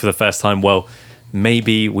to think for the first time, well,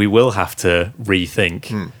 maybe we will have to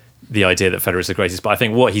rethink the idea that Federer is the greatest, but I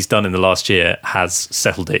think what he's done in the last year has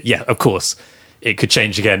settled it. Yeah, of course, it could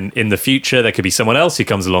change again in the future. There could be someone else who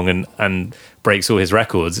comes along and breaks all his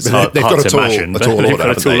records. It's hard They've got to imagine. They've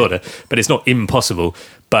got a tall order, but it's not impossible.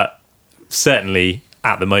 But certainly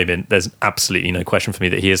at the moment, there's absolutely no question for me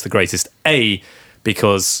that he is the greatest.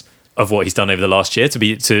 Because of what he's done over the last year,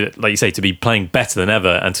 to like you say, to be playing better than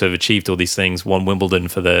ever and to have achieved all these things, won Wimbledon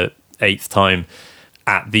for the 8th time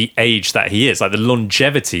at the age that he is. Like, the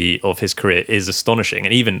longevity of his career is astonishing.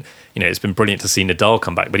 And even, it's been brilliant to see Nadal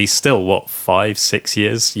come back, but he's still 5-6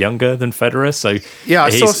 years younger than Federer. So yeah,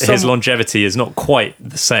 his longevity is not quite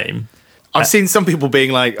the same. I've seen some people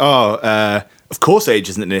being like, of course age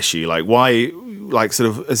isn't an issue. Like, why, like, sort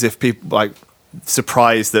of as if people, like,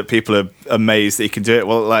 surprised that people are amazed that he can do it.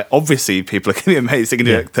 Well, like, obviously people are going to be amazed he can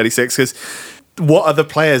do it at 36, because what other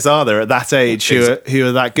players are there at that age who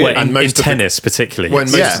are that good? Well, in tennis, particularly. When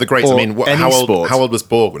most of the greats, how old was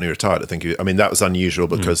Borg when he retired? I think that was unusual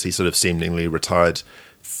because he sort of seemingly retired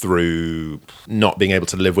through not being able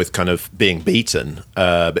to live with kind of being beaten.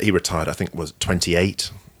 But he retired, I think, was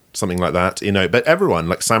 28. Something like that, But everyone,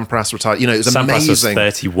 like Sampras retired, it was Sampras amazing. Was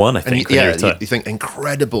 31, I think. You think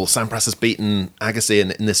incredible. Sampras has beaten Agassi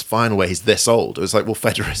in this final where he's this old. It was like,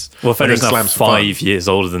 Federer's now 5 years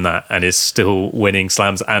older than that and is still winning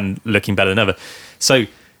slams and looking better than ever. So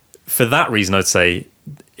for that reason, I'd say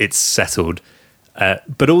it's settled.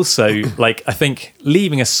 But also, like, I think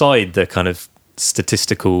leaving aside the kind of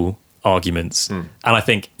statistical arguments, and I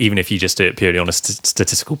think even if you just do it purely on a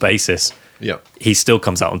statistical basis, he still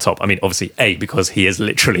comes out on top. I mean, obviously, because he has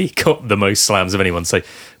literally got the most slams of anyone. So,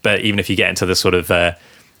 but even if you get into the sort of,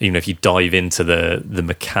 even if you dive into the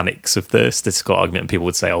mechanics of the statistical argument, and people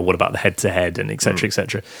would say, "Oh, what about the head-to-head and etc.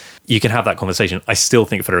 etc." You can have that conversation. I still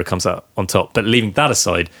think Federer comes out on top. But leaving that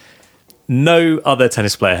aside, no other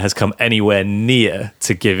tennis player has come anywhere near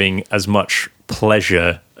to giving as much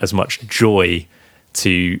pleasure, as much joy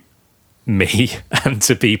to me and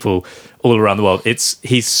to people all around the world.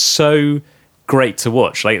 He's so great to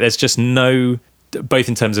watch. Like, there's just no, both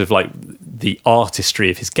in terms of like the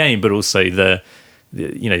artistry of his game, but also the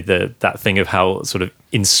that thing of how sort of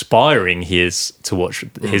inspiring he is to watch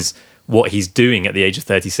what he's doing at the age of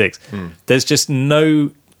 36. There's just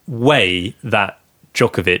no way that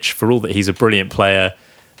Djokovic, for all that he's a brilliant player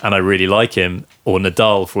and I really like him, or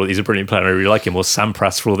Nadal, for all that he's a brilliant player and I really like him, or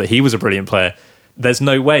Sampras, for all that he was a brilliant player, there's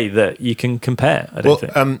no way that you can compare, I don't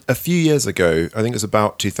think. A few years ago, I think it was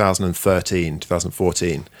about 2013,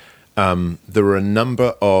 2014, there were a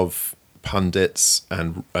number of pundits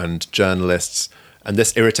and journalists, and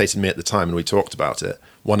this irritated me at the time, and we talked about it.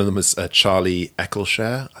 One of them was Charlie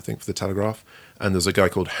Eccleshare, I think, for The Telegraph, and there's a guy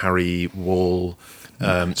called Harry Wall.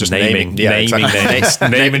 Just naming names.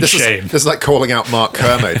 Name and shame. This is like calling out Mark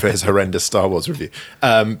Kermode for his horrendous Star Wars review.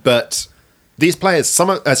 But these players,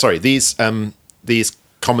 these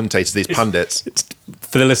commentators, these pundits.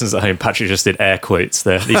 For the listeners at home, Patrick just did air quotes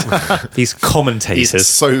there. These commentators. These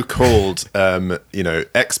so-called,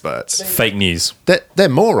 experts. Fake news. They're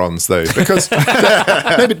morons, though, because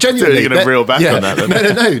but genuinely, you're going to reel back on that.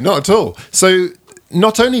 Then. No, not at all. So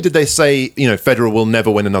not only did they say, Federer will never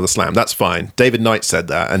win another slam, that's fine. David Knight said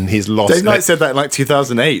that, and he's lost. David Knight said that in like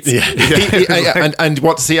 2008. Yeah. And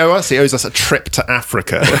what does he owe us? He owes us a trip to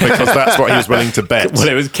Africa, because that's what he was willing to bet. Well,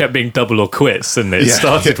 it kept being double or quits, and it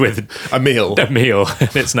started with a meal,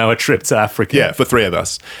 and it's now a trip to Africa. Yeah, for 3 of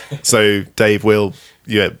us. So Dave will.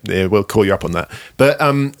 We'll call you up on that. But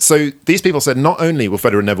so these people said not only will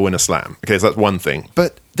Federer never win a slam, okay, so that's one thing,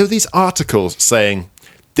 but there were these articles saying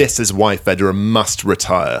this is why Federer must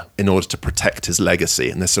retire in order to protect his legacy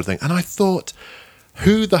and this sort of thing. And I thought,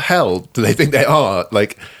 who the hell do they think they are?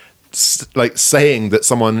 Like saying that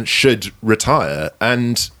someone should retire,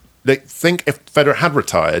 and they think if Federer had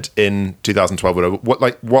retired in 2012,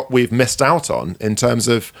 what we've missed out on in terms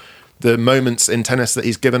of the moments in tennis that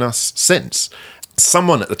he's given us since.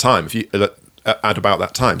 Someone at the time, at about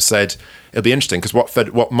that time, said it'll be interesting because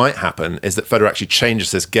what might happen is that Federer actually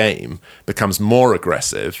changes his game, becomes more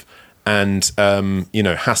aggressive, and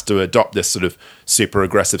has to adopt this sort of super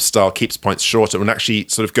aggressive style, keeps points shorter, and actually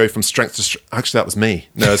sort of go from strength to strength. Actually, that was me.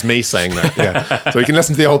 No, it was me saying that. Yeah. So you can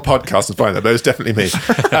listen to the old podcast and find that. That was definitely me.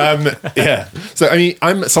 Yeah. So I mean,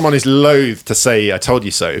 I'm someone who's loath to say "I told you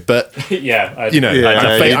so," but you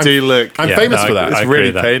do look. I'm famous for that. It's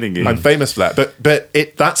really paining you. I'm famous for that. But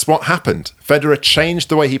that's what happened. Federer changed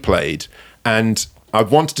the way he played, and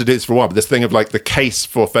I've wanted to do this for a while. But this thing of like the case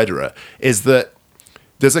for Federer is that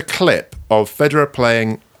there's a clip of Federer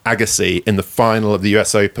playing Agassi in the final of the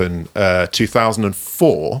US Open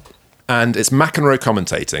 2004, and it's McEnroe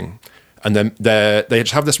commentating, And then they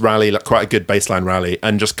just have this rally, like quite a good baseline rally,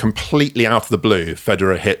 and just completely out of the blue,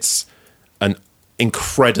 Federer hits an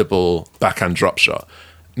incredible backhand drop shot.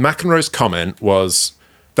 McEnroe's comment was,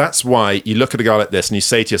 that's why you look at a guy like this and you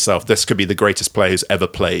say to yourself, this could be the greatest player who's ever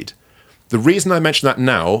played. The reason I mention that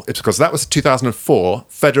now is because that was 2004.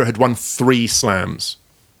 Federer had won 3 slams.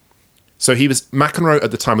 So McEnroe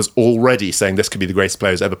at the time was already saying this could be the greatest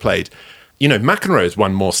player who's ever played. You know, McEnroe has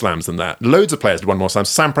won more slams than that. Loads of players had won more slams.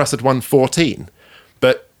 Sampras had won 14.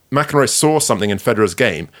 But McEnroe saw something in Federer's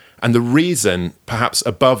game. And the reason, perhaps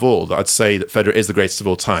above all, that I'd say that Federer is the greatest of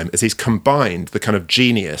all time is he's combined the kind of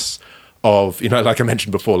genius of, you know, like I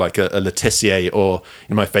mentioned before, like a Letizier or, you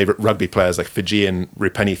know, my favourite rugby players like Fijian,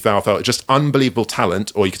 Rupeni Thautau, just unbelievable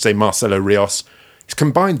talent, or you could say Marcelo Rios. He's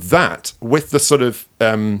combined that with the sort of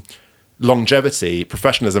longevity,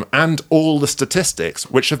 professionalism, and all the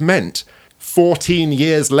statistics, which have meant 14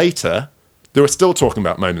 years later, they were still talking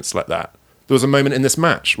about moments like that. There was a moment in this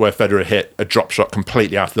match where Federer hit a drop shot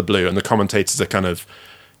completely out of the blue, and the commentators are kind of,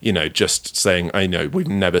 you know, just saying, I know, we've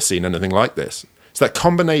never seen anything like this. So that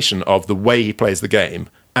combination of the way he plays the game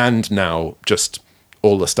and now just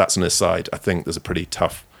all the stats on his side, I think there's a pretty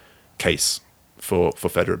tough case for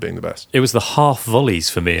Federer being the best. It was the half volleys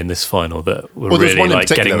for me in this final that were there's really one in like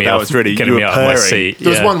particular getting me that out, was really- getting you me were out of my purring. seat. There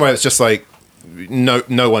was one where it's just like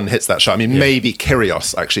no one hits that shot. I mean, maybe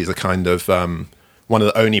Kyrgios actually is a kind of one of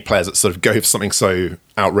the only players that sort of go for something so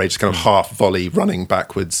outrageous, kind of half volley running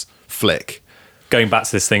backwards flick. Going back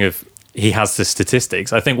to this thing of he has the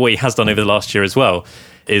statistics, I think what he has done over the last year as well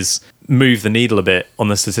is move the needle a bit on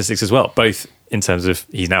the statistics as well, both in terms of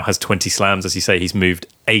he now has 20 slams, as you say, he's moved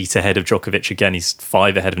 8 ahead of Djokovic again, he's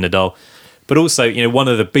 5 ahead of Nadal. But also, you know, one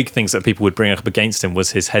of the big things that people would bring up against him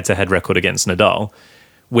was his head-to-head record against Nadal,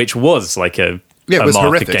 which was like it was mark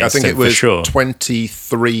horrific. I against think him it was for sure.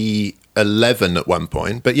 23-11 at one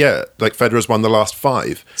point. But yeah, like Federer's won the last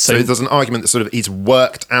 5. So there's an argument that sort of he's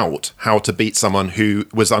worked out how to beat someone who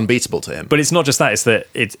was unbeatable to him. But it's not just that, it's that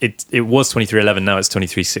it was 23-11, now it's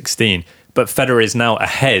 23-16. But Federer is now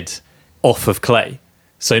ahead off of clay.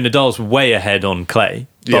 So Nadal's way ahead on clay.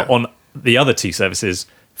 But on the other 2 services,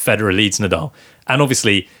 Federer leads Nadal. And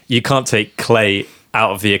obviously, you can't take clay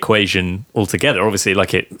out of the equation altogether. Obviously,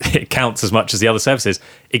 like it counts as much as the other services,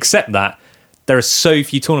 except that there are so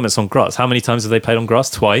few tournaments on grass. How many times have they played on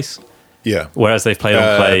grass? Twice? Yeah. Whereas they've played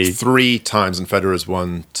on clay 3 times, and Federer's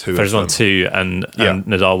won 2. Federer's won 2 and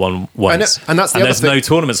Nadal won once. And that's the and other there's thing. no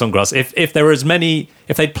tournaments on grass. If there were as many,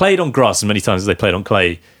 if they'd played on grass as many times as they played on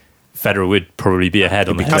clay, Federer would probably be ahead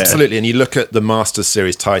on the head. Absolutely. And you look at the Masters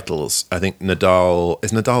Series titles, I think Nadal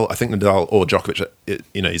or Djokovic,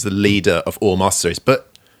 you know, he's the leader of all Masters Series, but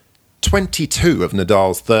 22 of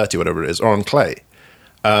Nadal's 30, whatever it is, are on clay.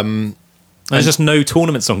 There's just no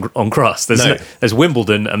tournaments on grass. There's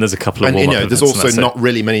Wimbledon and there's a couple of And warm-up you know, there's events, and also that's not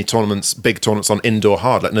really many tournaments, big tournaments on indoor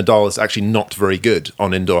hard. Like Nadal is actually not very good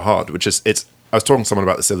on indoor hard, which is I was talking to someone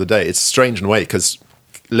about this the other day. It's strange in a way because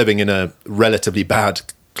living in a relatively bad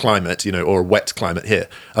climate, you know, or a wet climate here,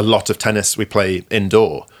 a lot of tennis we play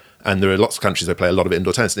indoor, and there are lots of countries that play a lot of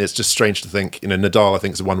indoor tennis. And it's just strange to think, you know, Nadal I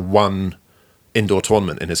think has won 1 indoor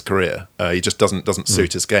tournament in his career. He just doesn't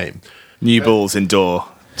suit his game. New balls indoor.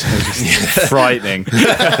 Frightening.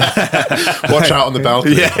 Watch out on the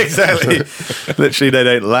balcony. Yeah, exactly. Literally, they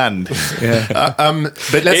don't land. Yeah.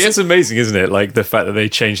 But let's It's amazing, isn't it? Like the fact that they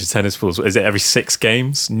change the tennis balls. Is it every 6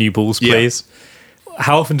 games? New balls, please.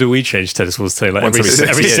 How often do we change tennis balls to? Like Once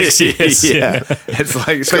every 6 years. Yeah. It's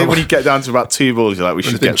like, so when you get down to about 2 balls, you're like, we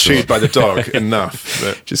should been get chewed by the dog enough.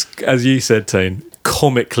 But Just as you said, Tone,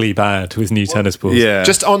 comically bad with new tennis balls. Yeah.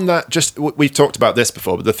 just on that, we've talked about this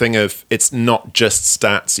before, but the thing of it's not just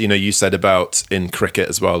stats. You know, you said about in cricket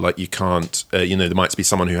as well, like you can't, you know, there might be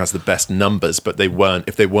someone who has the best numbers, but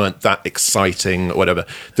if they weren't that exciting or whatever.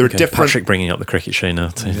 There are different. Patrick bringing up the cricket show now,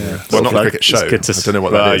 too. Yeah. Well, not the cricket show. It's good to, I don't know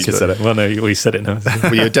what that is. You but- said it. Well, no, we said it now.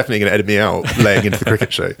 well, you're definitely going to edit me out laying into the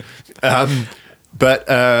cricket show.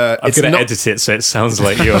 But I'm it's going to not. edit it so it sounds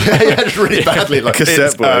like you're. Yeah, it's really badly. Like Cassette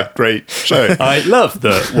it's boy. a great show. I love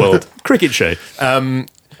the World Cricket Show.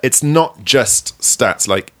 It's not just stats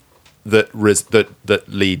like that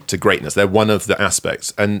lead to greatness. They're one of the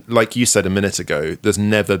aspects. And like you said a minute ago, there's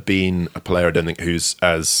never been a player, I don't think, who's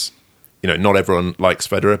as, you know, not everyone likes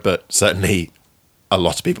Federer, but certainly a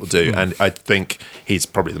lot of people do. And I think he's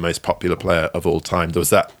probably the most popular player of all time. There was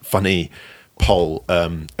that funny poll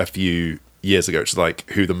a few years ago, which is like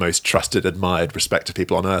who the most trusted, admired, respected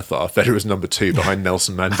people on earth are. Federer was number 2 behind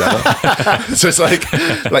Nelson Mandela. So it's like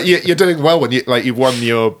you're doing well when you've won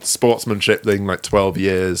your sportsmanship thing like 12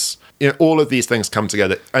 years. You know, all of these things come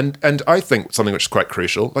together, and I think something which is quite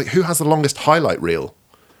crucial, like who has the longest highlight reel?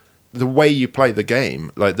 the way you play the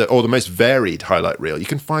game, like or the most varied highlight reel, you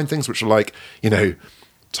can find things which are like,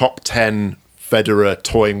 top 10 Federer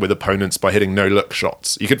toying with opponents by hitting no-look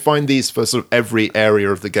shots. You could find these for sort of every area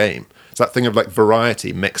of the game. It's that thing of like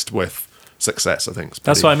variety mixed with success, I think.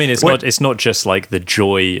 That's what I mean. It's not just like the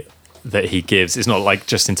joy that he gives. It's not like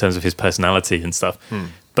just in terms of his personality and stuff,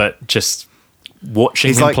 but just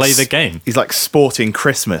watching him play the game. He's like sporting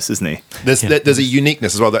Christmas, isn't he? There's a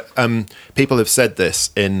uniqueness as well that people have said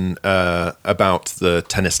this in about the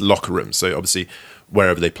tennis locker room. So obviously,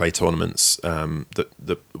 wherever they play tournaments,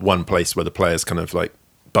 the one place where the players kind of like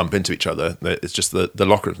bump into each other, it's just the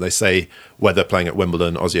locker room. They say whether playing at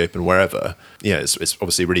Wimbledon, Aussie Open, wherever, it's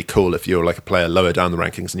obviously really cool if you're like a player lower down the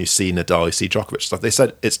rankings and you see Nadal, you see Djokovic stuff. They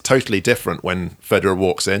said it's totally different when Federer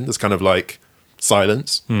walks in. There's kind of like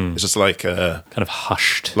silence. It's just like kind of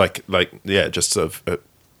hushed, just sort of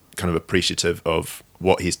kind of appreciative of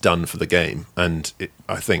what he's done for the game. And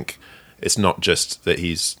I think it's not just that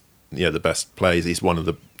he's the best player. He's one of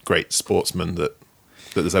the great sportsmen that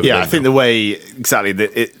there's ever been. I think the way exactly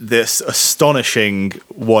this astonishing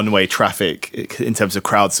one-way traffic in terms of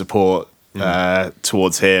crowd support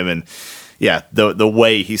towards him, and the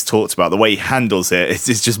way he's talked about, the way he handles it,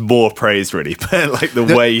 it's just more praise really. But like the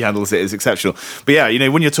way he handles it is exceptional. But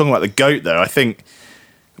when you're talking about the GOAT, though, I think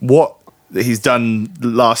what he's done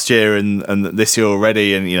last year and this year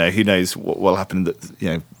already, and who knows what will happen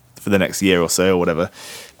for the next year or so or whatever.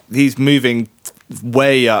 He's moving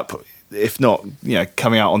way up, if not,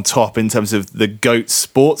 coming out on top in terms of the GOAT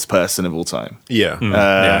sports person of all time. Yeah.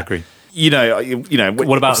 I agree.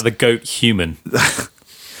 What about the GOAT human?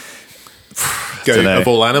 GOAT of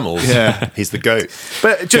all animals. Yeah. He's the GOAT.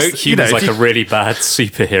 But just, GOAT human's like a really bad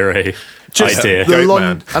superhero idea.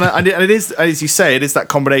 And it is, as you say, it is that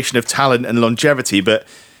combination of talent and longevity, but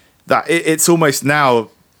that it's almost now,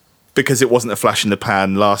 because it wasn't a flash in the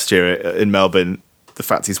pan last year in Melbourne, the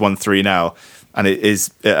fact he's won 3 now, and it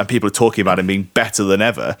is, and people are talking about him being better than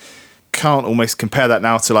ever. Can't almost compare that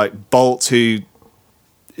now to like Bolt, who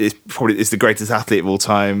is probably the greatest athlete of all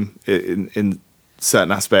time in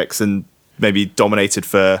certain aspects, and maybe dominated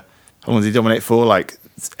for, how long did he dominate for? Like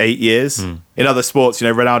 8 years. In other sports,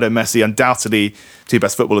 Ronaldo and Messi, undoubtedly 2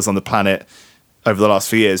 best footballers on the planet over the last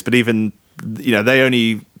few years. But even they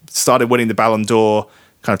only started winning the Ballon d'Or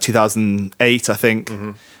kind of 2008, I think.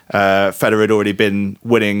 Federer had already been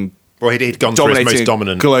winning. Well, he'd gone through his most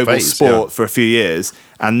dominant global phase, sport for a few years,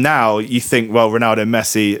 and now you think, well, Ronaldo and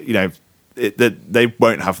Messi, they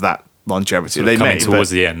won't have that longevity. Sort of coming towards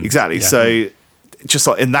the end, exactly. Yeah. So, just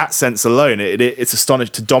like in that sense alone, it's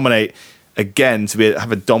astonishing to dominate again, to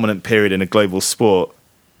have a dominant period in a global sport,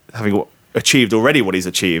 having achieved already what he's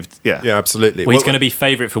achieved. Yeah, absolutely. Well, he's going to be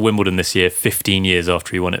favourite for Wimbledon this year, 15 years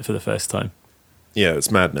after he won it for the first time. Yeah,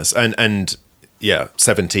 it's madness, and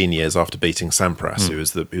 17 years after beating Sampras, who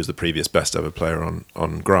was the previous best ever player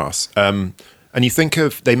on grass. And you think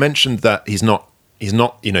of, they mentioned that he's not, he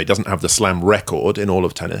doesn't have the slam record in all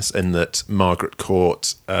of tennis, in that Margaret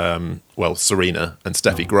Court, Serena and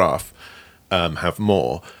Steffi Graf have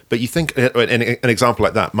more. But you think, an example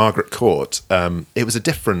like that, Margaret Court, it was a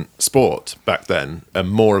different sport back then.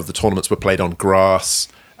 More of the tournaments were played on grass.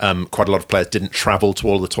 Quite a lot of players didn't travel to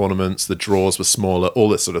all the tournaments. The draws were smaller, all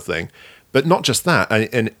this sort of thing. But not just that,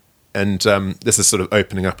 and this is sort of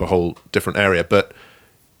opening up a whole different area, but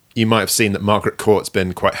you might have seen that Margaret Court's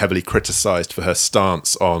been quite heavily criticised for her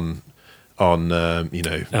stance on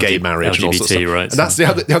gay marriage and all sorts of stuff. Right, and that's the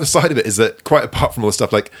other side of it, is that quite apart from all the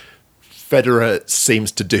stuff, like Federer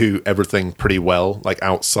seems to do everything pretty well, like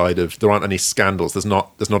outside of, there aren't any scandals. There's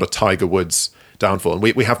not a Tiger Woods downfall. And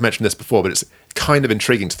we have mentioned this before, but it's kind of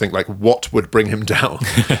intriguing to think like what would bring him down.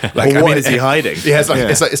 Like, what is he hiding? Yeah,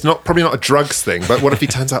 it's not probably not a drugs thing, but what if he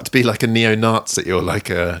turns out to be like a neo-Nazi or like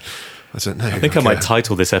a, I don't know. I think I might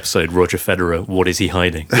title this episode Roger Federer, What Is He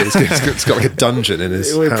Hiding? It's got like a dungeon in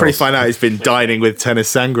his We'll house. probably find out he's been dining with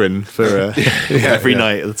Tennis Sangren for every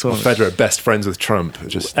night at the tournament. Federer, best friends with Trump.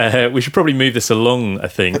 We should probably move this along, I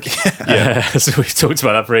think. So we've talked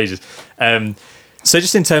about that for ages. So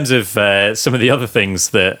just in terms of some of the other things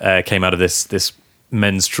that came out of this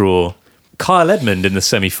men's draw, Kyle Edmund in the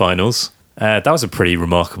semi-finals. That was a pretty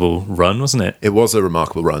remarkable run, wasn't it? It was a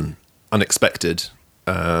remarkable run. Unexpected.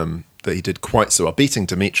 That he did quite so well. Beating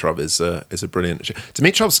Dimitrov is a brilliant.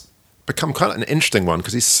 Dimitrov's become quite an interesting one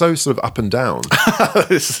because he's so sort of up and down.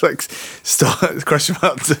 It's like question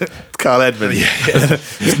about Kyle Edmund.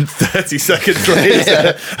 30 seconds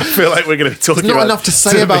later, I feel like we're going to talk. There's not enough to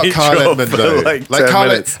say about Kyle Edmund though. Like Kyle.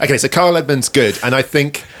 Okay, so Kyle Edmund's good, and I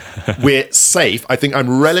think we're safe. I think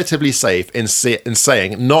I'm relatively safe in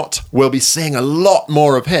saying we'll be seeing a lot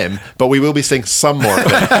more of him, but we will be seeing some more of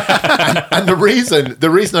him. and the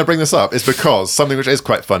reason I bring this up is because something which is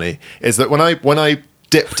quite funny is that when I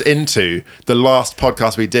dipped into the last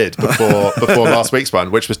podcast we did before last week's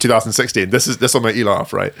one, which was 2016. This will make you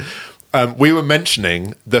laugh, right? We were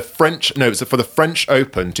mentioning it was for the French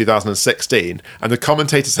Open 2016, and the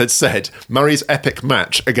commentators had said Murray's epic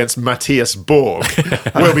match against Matthias Borg.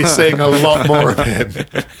 We'll be seeing a lot more of him.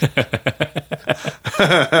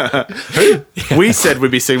 We said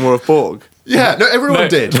we'd be seeing more of Borg. Yeah, no, everyone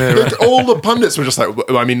did. All the pundits were just like,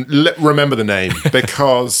 I mean, remember the name,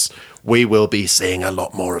 because we will be seeing a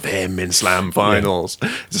lot more of him in Slam finals. Yeah.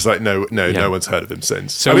 It's just like, no one's heard of him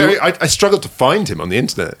since. So I struggled to find him on the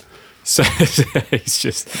internet. So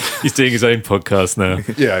he's doing his own podcast now.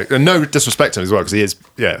 Yeah, and no disrespect to him as well, because he's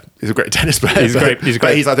a great tennis player. I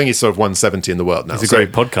think he's sort of 170 in the world now. He's a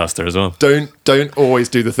great podcaster as well. Don't always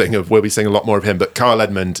do the thing of we'll be seeing a lot more of him, but Kyle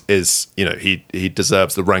Edmund is, he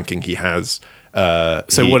deserves the ranking he has.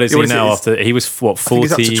 What is he now? After he was 40?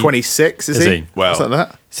 He's up to 26. Is he? Well, something like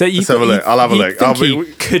that. So Let's have a look. I'll have a look.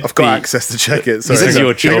 I've got access to check it. This is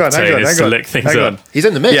your job, Tony, is to look things up. He's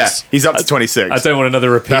in the mix. Yeah, he's up to 26. I don't want another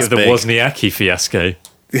repeat of the Wozniacki fiasco.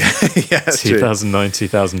 Yeah, 2009,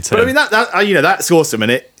 2010. But I mean that's awesome,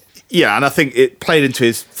 and and I think it played into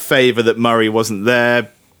his favour that Murray wasn't there.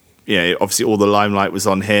 Obviously all the limelight was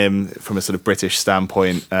on him from a sort of British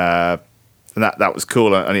standpoint, and that was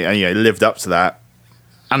cool, and he lived up to that.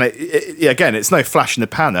 And again, it's no flash in the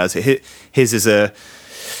pan. His is a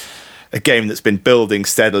game that's been building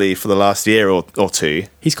steadily for the last year or two.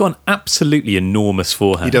 He's got an absolutely enormous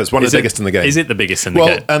forehand. He does, one of the biggest in the game. Is it the biggest in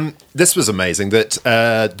the game? This was amazing that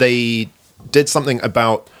they did something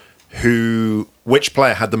about which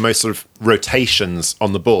player had the most sort of rotations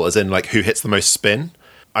on the ball, as in like who hits the most spin.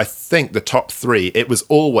 I think the top three, it was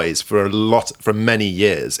always for many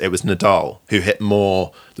years, it was Nadal who hit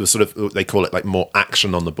more. There was sort of, they call it like more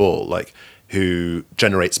action on the ball, like who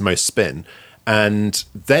generates most spin. And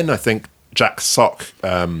then I think Jack Sock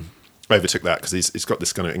overtook that because he's got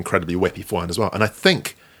this kind of incredibly whippy forehand as well. And I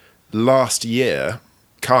think last year,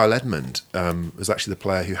 Kyle Edmund was actually the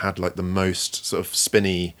player who had like the most sort of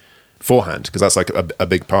spinny forehand, because that's like a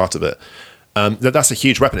big part of it. That's a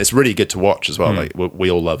huge weapon. It's really good to watch as well. Like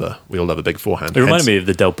we all love a big forehand. It reminded me of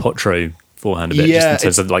the Del Potro forehand a bit, just in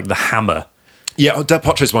terms of like the hammer. Yeah, Del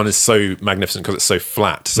Potro's one is so magnificent because it's so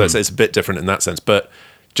flat. So it's a bit different in that sense. But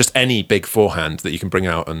just any big forehand that you can bring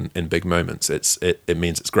out in big moments, it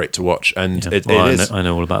means it's great to watch. And it is. I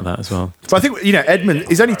know all about that as well. But I think Edmund.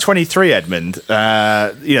 He's only 23. Edmund.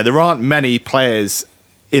 There aren't many players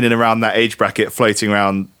in and around that age bracket floating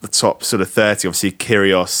around the top sort of 30. Obviously,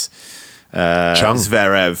 Kyrgios. Chung.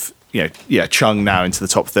 Zverev, Chung now into the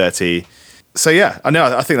top 30. So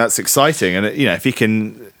I think that's exciting, and if he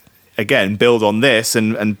can again build on this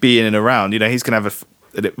and be in and around, he's going to have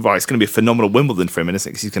it's going to be a phenomenal Wimbledon for him, and I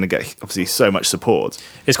think he's going to get obviously so much support.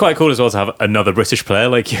 It's quite cool as well to have another British player.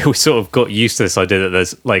 Like we sort of got used to this idea that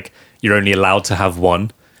there's like you're only allowed to have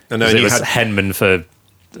one. And then it was Henman for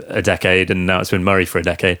a decade, and now it's been Murray for a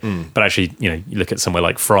decade. But actually, you look at somewhere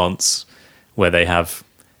like France, where they have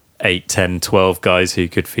 8, 10, 12 guys who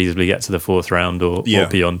could feasibly get to the fourth round or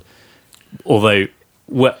beyond. Although,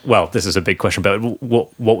 this is a big question, but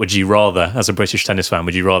what would you rather, as a British tennis fan,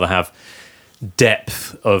 would you rather have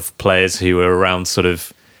depth of players who are around sort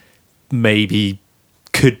of maybe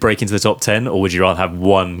could break into the top 10, or would you rather have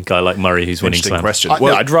one guy like Murray who's winning slams? Question.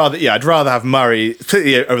 I'd rather have Murray,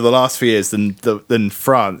 particularly over the last few years, than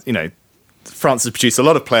France. France has produced a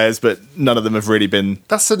lot of players, but none of them have really been.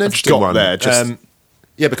 That's an interesting one. There,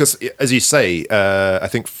 because as you say, I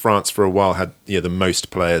think France for a while had the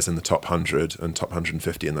most players in the top 100 and top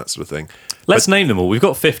 150 and that sort of thing. Let's name them all. We've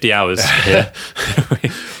got 50 hours here.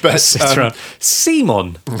 But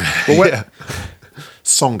Simon.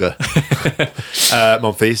 Songa.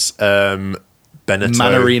 Monfils. Benetton.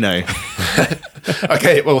 Mannarino.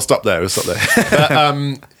 Okay, well, we'll stop there.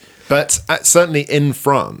 But certainly in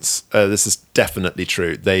France, this is definitely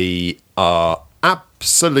true. They are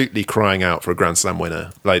absolutely crying out for a Grand Slam winner,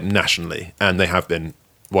 like nationally, and they have been.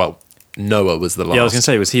 Well, Noah was the last. Yeah, I was going to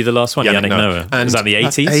say, was he the last one? Yannick Noah. And was that the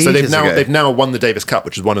 80s? So they've now won the Davis Cup,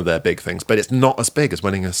 which is one of their big things, but it's not as big as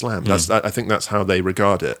winning a Slam. I think that's how they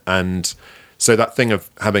regard it, and so that thing of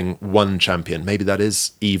having one champion, maybe that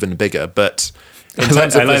is even bigger. But in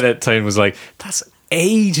terms I like that Tone was like, that's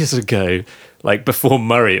ages ago. Like before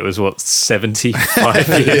Murray, it was 75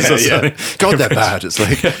 years or something. God, they're bad. It's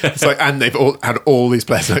like, and they've all had all these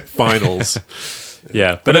players like finals.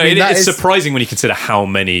 Yeah, but it's surprising when you consider how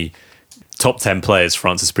many top 10 players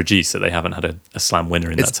France has produced that they haven't had a slam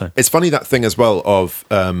winner in that time. It's funny, that thing as well of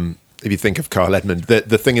if you think of Carl Edmund,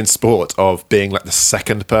 the thing in sport of being like the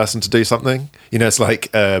second person to do something. You know, it's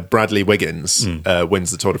like Bradley Wiggins wins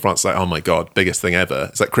the Tour de France. Like, oh my God, biggest thing ever.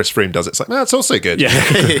 It's like Chris Froome does it. It's like, no, it's also good. Yeah,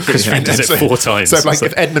 Chris Froome does it 4 times. So like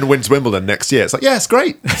if Edmund wins Wimbledon next year, it's like, yeah, it's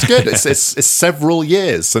great. It's good. It's several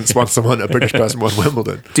years since a British person won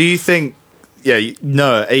Wimbledon. Do you think,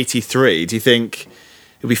 Noah, 83, do you think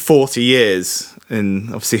it'll be 40 years in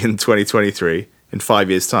 2023, in 5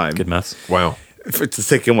 years' time? Good maths. Wow. To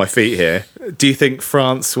think on my feet here, do you think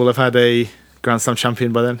France will have had a Grand Slam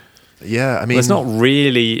champion by then? Yeah, I mean... There's not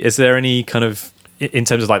really... Is there any kind of... In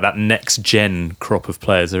terms of like that next gen crop of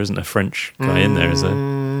players, there isn't a French guy in there, is there?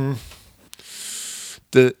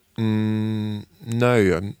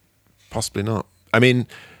 No, possibly not. I mean,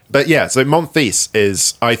 but yeah, so Monfils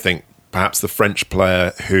is, I think, perhaps the French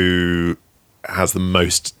player who has the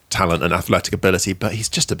most talent and athletic ability, but he's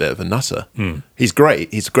just a bit of a nutter. He's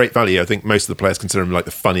great. He's great value. I think most of the players consider him like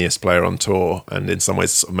the funniest player on tour, and in some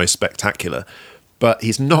ways sort of most spectacular. But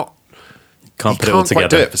he's not. Can't put it can't all together. quite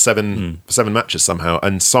do it for seven matches somehow.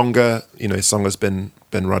 And Tsonga, Tsonga's been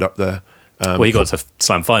right up there. Well, he got to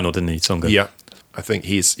slam final, didn't he, Tsonga? Yeah, I think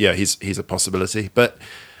he's a possibility. But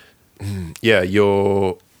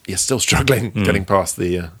you're still struggling getting past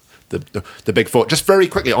the big four. Just very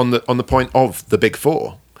quickly on the point of the big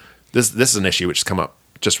four. This is an issue which has come up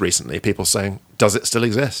just recently. People saying, does it still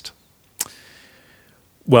exist?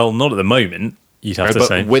 Well, not at the moment, you'd have to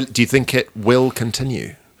say. Do you think it will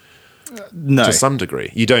continue? No. To some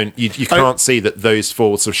degree. You can't see that those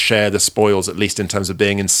four sort of share the spoils, at least in terms of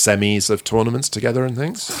being in semis of tournaments together and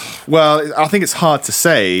things? Well, I think it's hard to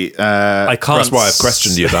say. I can't. That's why I've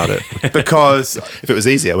questioned you about it. Because... if it was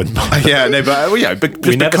easy, I wouldn't mind. Yeah, no, but...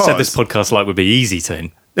 we never said this podcast like would be easy,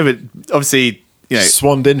 Tone. No, but obviously...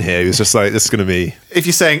 Swanned in here. He was just like, this is going to be... If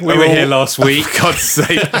you're saying... We were here last week. For God's sake.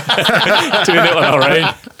 Doing it on our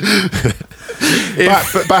own.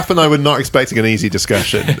 Bath and I were not expecting an easy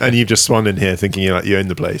discussion, and you've just swanned in here thinking you own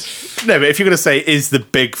the place. No, but if you're going to say, is the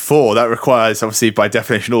big four, that requires, obviously, by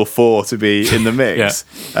definition, all four to be in the mix.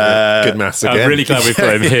 Good maths again. I'm really glad we've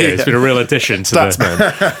got him here. It's been a real addition to Stats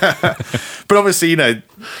man. But obviously, I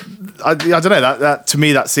don't know, that to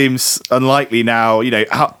me, that seems unlikely now.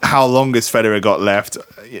 How long has Federer got left?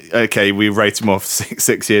 Okay, we wrote him off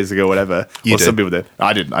six years ago, whatever. You did. Some people did.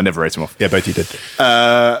 I didn't. I never wrote him off. Yeah, both you did.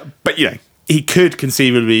 But, he could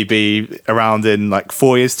conceivably be around in like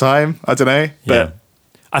 4 years' time. I don't know. But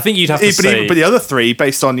I think you'd have to say... But the other three,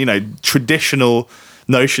 based on, traditional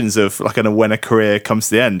notions of like when a career comes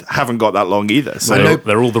to the end, haven't got that long either. So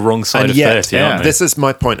they're all the wrong side of 30, aren't they? This is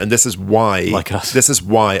my point, and this is why... Like us. This is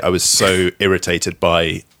why I was so irritated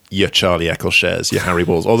by your Charlie Eccleshares, your Harry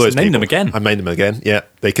Balls, all those people. Name them again. I made them again. Yeah,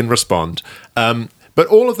 they can respond. But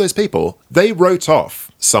all of those people, they wrote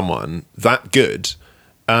off someone that good...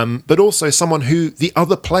 but also someone who the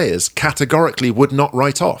other players categorically would not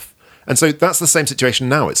write off. And so that's the same situation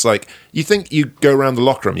now. It's like, you think you go around the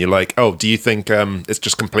locker room, you're like, oh, do you think it's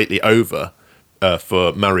just completely over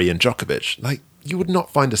for Murray and Djokovic? Like, you would not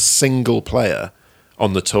find a single player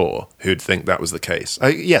on the tour who'd think that was the case.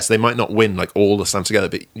 Yes, they might not win like all the slams together,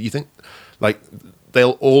 but you think like...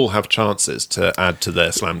 they'll all have chances to add to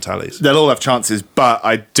their slam tallies. They'll all have chances, but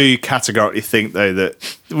I do categorically think, though,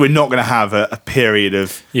 that we're not going to have a period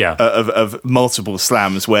of multiple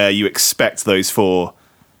slams where you expect those four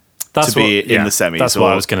to be in the semis. That's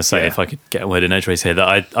what I was going to say, if I could get a word in edgeways here. That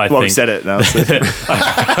I think... Well, we said it now. So.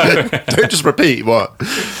 Don't just repeat what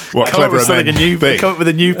clever men think. Come up with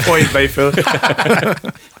a new point, Mayfield.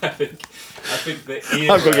 I think that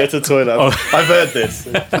I've got to get to the toilet. I've heard this.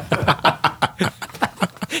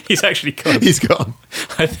 He's actually gone. He's gone.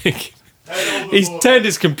 I think he's turned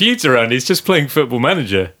his computer around. He's just playing Football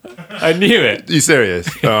Manager. I knew it. Are you serious?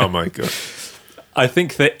 Oh my God. I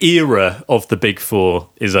think the era of the big four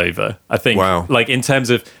is over. I think, like in terms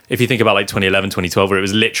of, if you think about like 2011, 2012, where it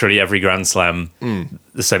was literally every Grand Slam,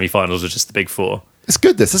 the semi-finals were just the big four. It's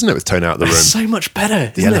good, this, isn't it, with Tone out of the room? It's so much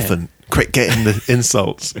better. The elephant. Quick, get in the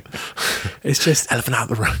insults. It's just... elephant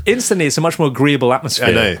out of the room. Instantly, it's a much more agreeable atmosphere.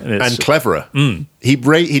 I know. And cleverer.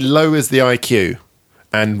 He lowers the IQ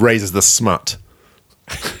and raises the smut.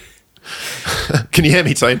 Can you hear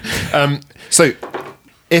me, Tone? So,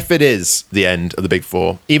 if it is the end of the big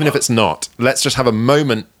four, even if it's not, let's just have a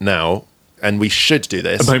moment now, and we should do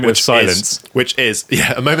this. A moment of silence. Which is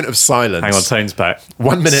a moment of silence. Hang on, Tone's back.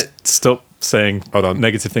 1 minute. Stop saying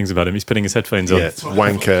negative things about him. He's putting his headphones on. Yeah,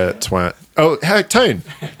 wanker, twat. Oh, hey, Tone.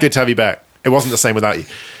 Good to have you back. It wasn't the same without you.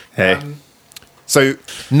 Hey. So,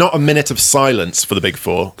 not a minute of silence for the Big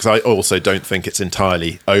Four, because I also don't think it's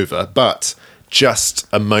entirely over, but just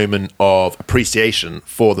a moment of appreciation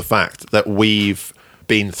for the fact that we've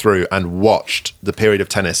been through and watched the period of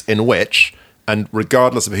tennis in which, and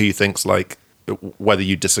regardless of who you think's like, whether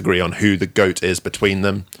you disagree on who the GOAT is between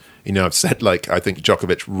them, you know, I've said, like, I think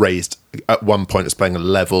Djokovic raised at one point as playing a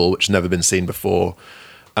level which has never been seen before.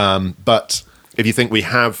 But if you think we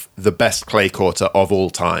have the best clay courter of all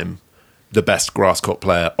time, the best grass court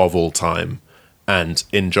player of all time, and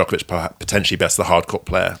in Djokovic, potentially best the hard court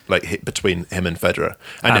player, like between him and Federer,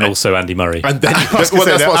 and also Andy Murray, and then that's what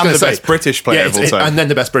I was going to say. Best British player of all time, and then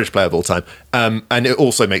the best British player of all time. And it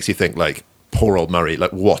also makes you think, like, poor old Murray,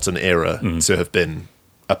 like, what an era to have been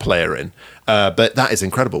a player in. But that is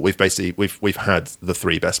incredible. We've basically we've had the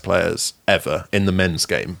three best players ever in the men's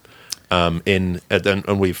game, and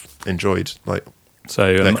we've enjoyed, like,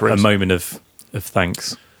 so a moment of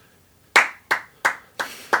thanks.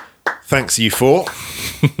 Thanks, you four.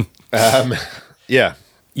 Yeah.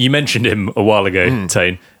 You mentioned him a while ago,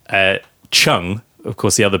 Tane. Chung, of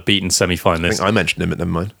course, the other beaten semi-finalist. I think I mentioned him, but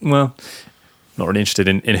never mind. Well, not really interested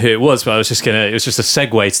in who it was, but it was just a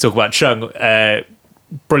segue to talk about Chung.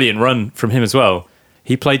 Brilliant run from him as well.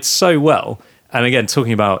 He played so well. And again,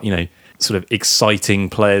 talking about, you know, sort of exciting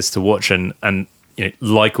players to watch and you know,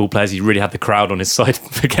 like all players, he really had the crowd on his side,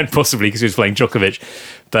 again, possibly because he was playing Djokovic,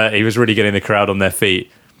 but he was really getting the crowd on their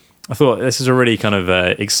feet. I thought this is a really kind of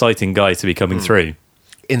exciting guy to be coming through.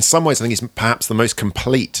 In some ways, I think he's perhaps the most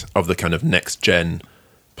complete of the kind of next gen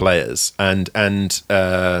players, and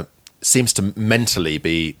seems to mentally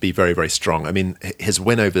be very, very strong. I mean, his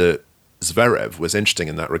win over Zverev was interesting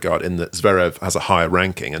in that regard, in that Zverev has a higher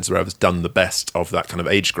ranking and Zverev has done the best of that kind of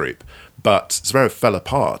age group. But Zverev fell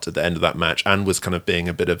apart at the end of that match and was kind of being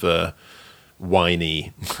a bit of a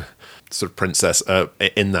whiny sort of princess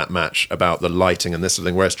in that match about the lighting and this sort of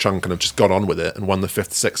thing, whereas Chung kind of just got on with it and won the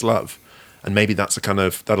 5th-6 love. And maybe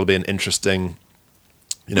that'll be an interesting,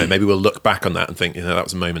 you know, maybe we'll look back on that and think, you know, that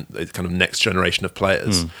was a moment, the kind of next generation of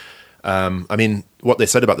players. I mean, what they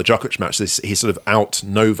said about the Djokovic match is he sort of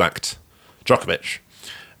out-Novak'd Djokovic.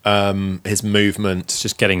 His movement, it's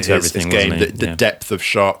just getting to everything, his game, the depth of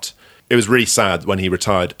shot. It was really sad when he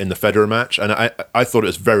retired in the Federer match, and I thought it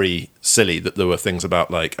was very silly that there were things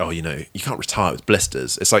about, like, oh, you know, you can't retire with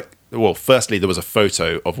blisters. It's like, well, firstly, there was a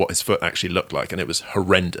photo of what his foot actually looked like, and it was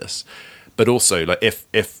horrendous. But also, like,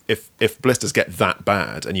 if blisters get that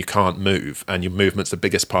bad and you can't move, and your movement's the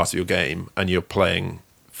biggest part of your game, and you're playing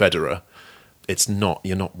Federer, it's not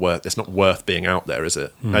worth being out there, is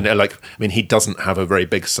it? And like, I mean, he doesn't have a very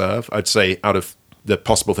big serve. I'd say out of the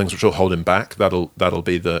possible things which will hold him back, that'll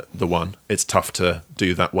be the one. It's tough to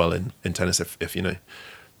do that well in tennis if you know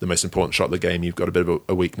the most important shot of the game, you've got a bit of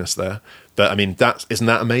a weakness there. But I mean, isn't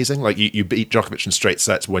that amazing? Like, you beat Djokovic in straight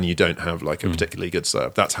sets when you don't have, like, a particularly good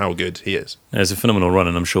serve. That's how good he is. There's a phenomenal run,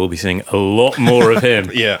 and I'm sure we'll be seeing a lot more of him.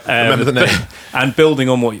 Yeah, remember the name. And building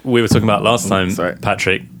on what we were talking about last time,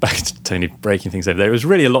 Patrick, back to Tony breaking things over there, it was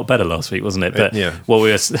really a lot better last week, wasn't it? But what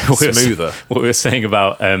we were smoother. What we were saying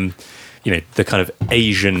about you know, the kind of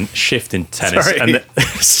Asian shift in tennis. Sorry. And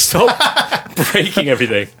stop breaking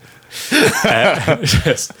everything. Like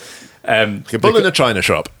a bull in a china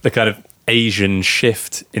shop. The kind of Asian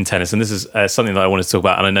shift in tennis, and this is something that I wanted to talk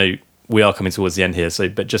about. And I know we are coming towards the end here,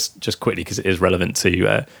 but just quickly, because it is relevant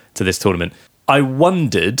to this tournament. I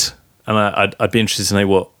wondered, and I'd be interested to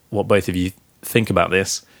know what both of you think about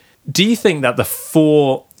this. Do you think that the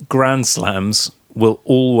 4 Grand Slams will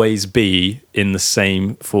always be in the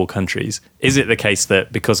same 4 countries? Is it the case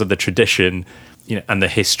that because of the tradition, you know, and the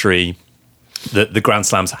history, that the Grand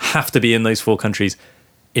Slams have to be in those 4 countries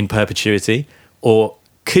in perpetuity? Or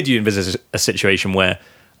could you envisage a situation where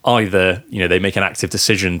either, you know, they make an active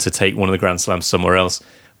decision to take one of the Grand Slams somewhere else,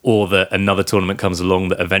 or that another tournament comes along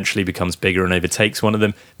that eventually becomes bigger and overtakes one of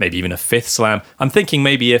them, maybe even a 5th Slam? I'm thinking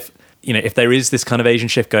maybe if there is this kind of Asian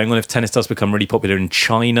shift going on, if tennis does become really popular in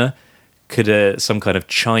China, could some kind of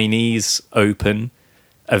Chinese Open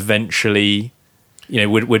eventually, you know,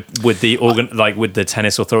 would the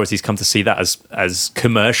tennis authorities come to see that as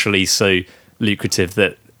commercially so lucrative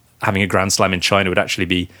that having a Grand Slam in China would actually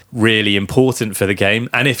be really important for the game?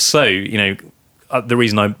 And if so, you know, the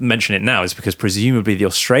reason I mention it now is because presumably the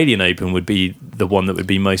Australian Open would be the one that would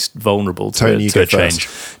be most vulnerable to a change.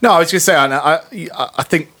 No, I was going to say, I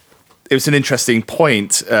think it was an interesting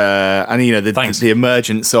point, and you know, the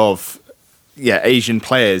emergence of Asian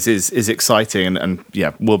players is exciting, and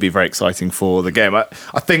will be very exciting for the game. I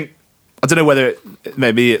think, I don't know whether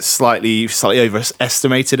maybe it's slightly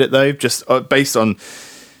overestimated it though, just based on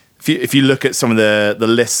if you look at some of the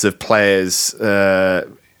lists of players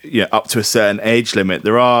up to a certain age limit,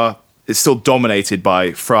 it's still dominated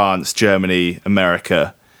by France, Germany,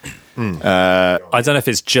 America. I don't know if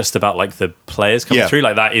it's just about like the players coming through,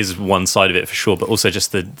 like that is one side of it for sure, but also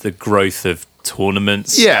just the growth of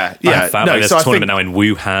tournaments. Yeah. There's a tournament now in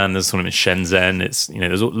Wuhan, there's a tournament in Shenzhen. It's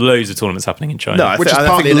there's loads of tournaments happening in China. No, I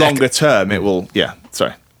think longer term it will. Yeah,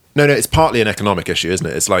 sorry. No, it's partly an economic issue, isn't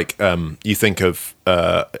it? It's like you think of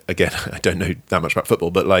again, I don't know that much about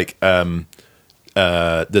football, but like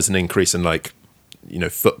there's an increase in like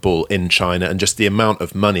football in China, and just the amount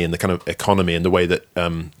of money and the kind of economy and the way that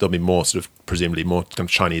there'll be more sort of presumably more kind of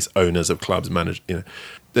Chinese owners of clubs managed.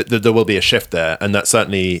 There will be a shift there, and that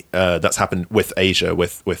certainly that's happened with Asia,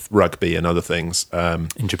 with rugby and other things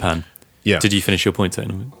in Japan. Yeah. Did you finish your point,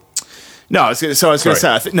 Tony? No, I was going to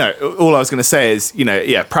say. All I was going to say is,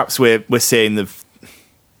 perhaps we're seeing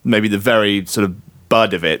maybe the very sort of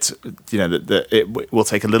bud of it. That it will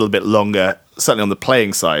take a little bit longer, certainly on the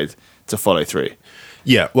playing side, to follow through.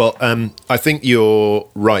 Yeah, well, I think you're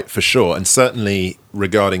right for sure, and certainly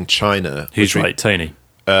regarding China. Who's right, Tony?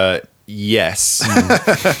 Yes.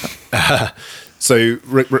 So,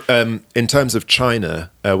 in terms of China,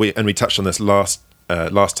 we touched on this last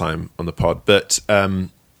time on the pod, but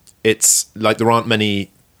it's like there aren't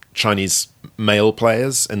many Chinese male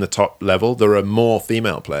players in the top level. There are more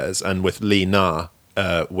female players, and with Li Na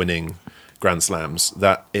winning Grand Slams,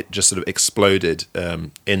 that it just sort of exploded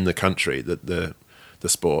in the country, the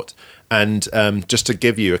sport. And just to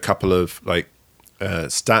give you a couple of like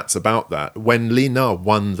stats about that, when Li Na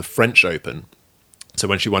won the French Open, so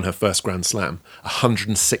when she won her first Grand Slam,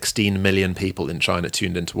 116 million people in China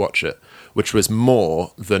tuned in to watch it, which was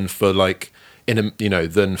more than for like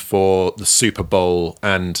than for the Super Bowl,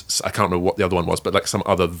 and I can't remember what the other one was, but like some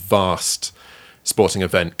other vast sporting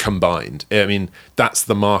event combined. I mean, that's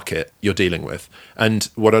the market you're dealing with. And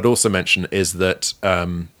what I'd also mention is that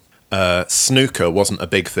snooker wasn't a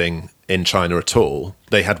big thing in China at all.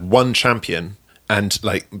 They had one champion, and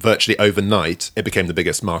like virtually overnight, it became the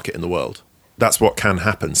biggest market in the world. That's what can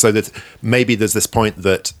happen. So that maybe there's this point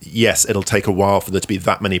that yes, it'll take a while for there to be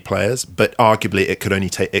that many players, but arguably it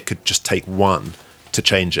could just take one to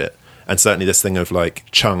change it. And certainly this thing of like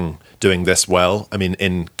Chung doing this well. I mean,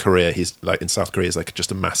 in Korea, he's like in South Korea, he's like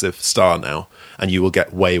just a massive star now, and you will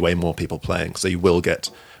get way more people playing. So you will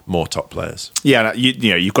get more top players. Yeah,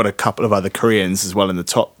 you've got a couple of other Koreans as well in the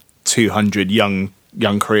top 200 young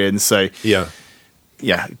Koreans. So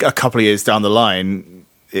yeah, a couple of years down the line,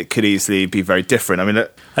 it could easily be very different. I mean,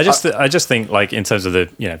 I just think like in terms of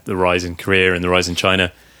the rise in Korea and the rise in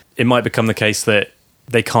China, it might become the case that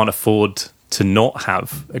they can't afford to not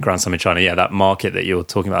have a Grand Slam in China. Yeah, that market that you're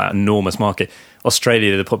talking about, that enormous market.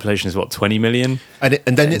 Australia, the population is 20 million, and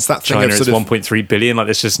then it's that thing China, of it's 1.3 billion. Like,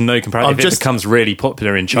 there's just no comparison. If it becomes really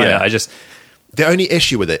popular in China, the only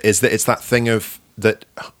issue with it is that it's that thing of that.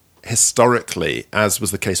 Historically, as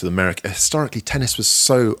was the case with America, historically tennis was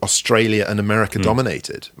so Australia and America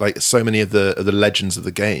dominated. Like so many of the legends of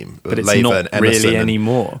the game, but it's Laver not and Emerson really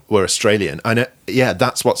anymore. Were Australian, and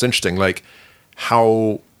that's what's interesting. Like,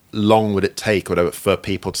 how long would it take, whatever, for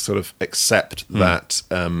people to sort of accept that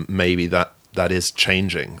maybe that is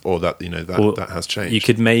changing, or that that has changed? You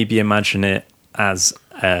could maybe imagine it as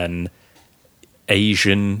an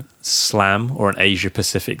Asian slam or an Asia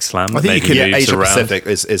Pacific slam. I think Asia Pacific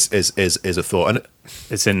is a thought, and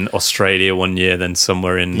it's in Australia one year, then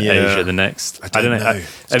somewhere in Asia the next. I don't know.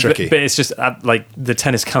 It's tricky, but it's just like the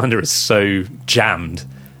tennis calendar is so jammed.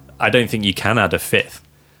 I don't think you can add a fifth.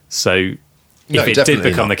 So if it did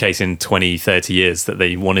become the case in 20, 30 years that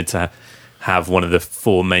they wanted to have one of the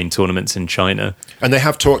four main tournaments in China, and they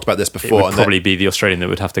have talked about this before, it would probably be the Australian that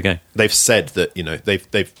would have to go. They've said that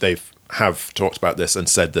they've have talked about this and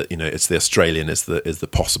said that it's the Australian is the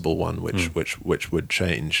possible one which would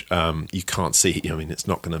change. You can't see. I mean, it's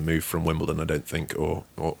not going to move from Wimbledon, I don't think, or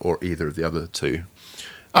either of the other two.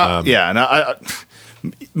 And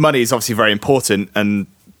money is obviously very important, and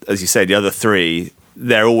as you say, the other three,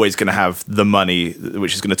 they're always going to have the money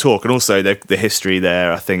which is going to talk, and also the history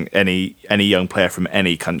there. I think any young player from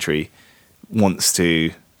any country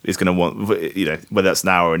is going to want, whether that's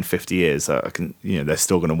now or in 50 years, they're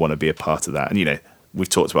still going to want to be a part of that. And, we've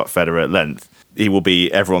talked about Federer at length. He will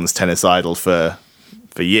be everyone's tennis idol for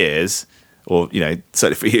years, or,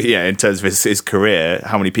 certainly in terms of his career,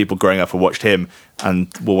 how many people growing up have watched him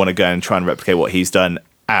and will want to go and try and replicate what he's done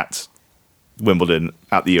at Wimbledon,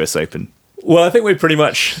 at the US Open. Well, I think we're pretty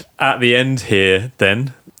much at the end here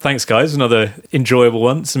then. Thanks, guys. Another enjoyable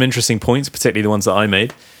one. Some interesting points, particularly the ones that I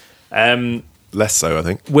made. Less so, I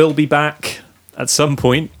think. We'll be back at some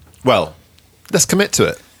point. Well, let's commit to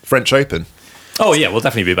it. French Open. Oh yeah, we'll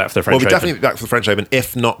definitely be back for the French Well, we'll Open. definitely be back for the French Open,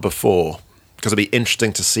 if not before, because it'll be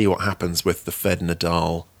interesting to see what happens with the Fed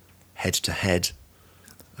Nadal head-to-head,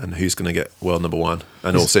 and who's going to get world number one,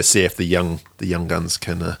 and also see if the young guns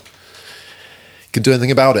can do anything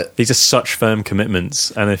about it. These are such firm commitments,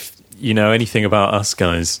 and if you know anything about us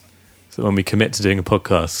guys, so when we commit to doing a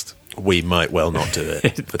podcast, We might well not do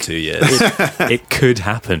it for 2 years. it could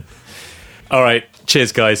happen. All right,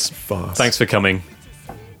 cheers, guys. Fast. Thanks for coming.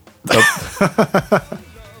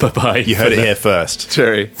 Bye-bye. You heard it here first.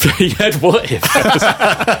 Cherry. You heard what if?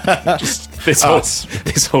 this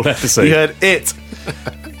whole episode. You heard it.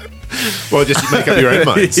 Well, just make up your own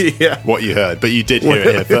minds Yeah. what you heard, but you did hear it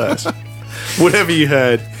here first. Whatever you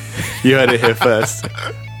heard it here first.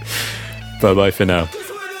 Bye-bye for now.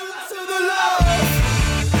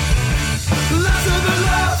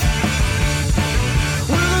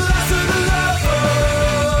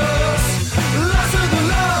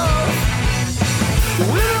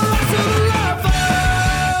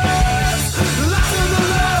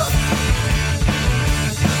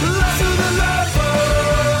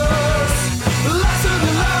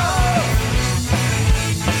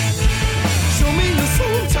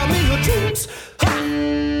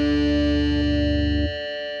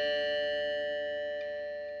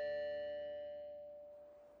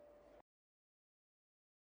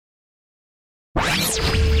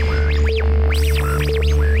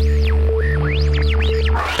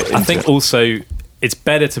 I think also it's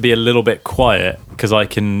better to be a little bit quiet because I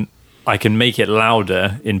can make it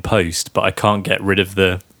louder in post, but I can't get rid of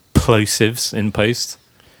the plosives in post.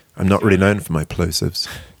 I'm not really known for my plosives.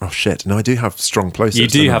 Oh shit! No, I do have strong plosives. You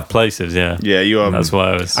do don't I? have plosives, yeah. Yeah, you are. That's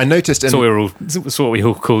why I was. I noticed. That's what we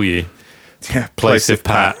all call you. Yeah, Plosive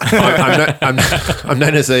Pat. I'm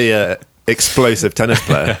known as a explosive tennis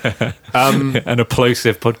player. And a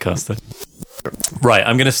plosive podcaster. Right,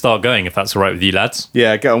 I'm going to start going if that's all right with you lads.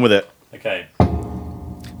 Yeah, get on with it. Okay.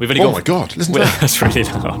 We've only Oh got. my god! Listen to that. That's really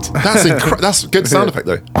loud. That's a good sound effect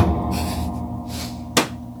though.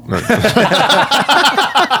 No.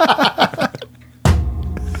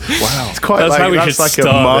 Wow. It's quite That's how we that's should like a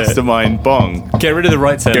start it. mastermind bong. Get rid of the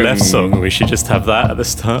right turn Go. left song. We should just have that at the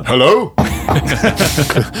start. Hello.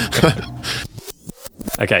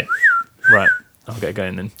 Okay. Right. I'll get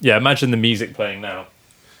going then. Yeah, imagine the music playing now.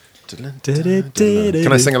 Can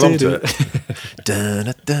I sing along to it?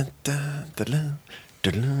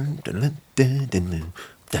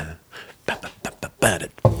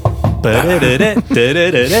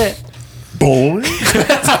 Boy.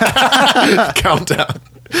 Countdown.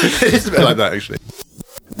 It's a bit like that, actually.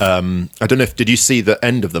 I don't know if did you see the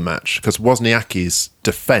end of the match, because Wozniacki's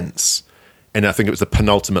defense, and I think it was the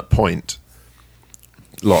penultimate point.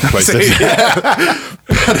 A lot closer.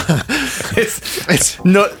 It's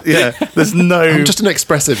not. Yeah, there's no. I'm just an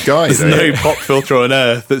expressive guy. There's though. no pop filter on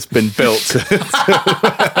earth that's been built to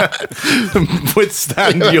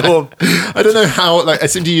withstand your. I don't know how. Like, I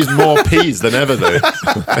seem to use more P's than ever, though.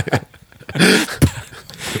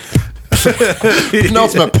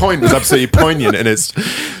 Penultimate point was absolutely poignant, and it's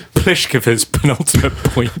Pliškova's penultimate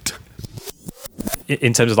point.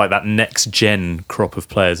 In terms of like that next gen crop of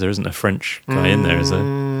players, there isn't a French guy in there, is there?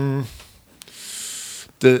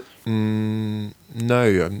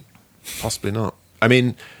 No, possibly not. I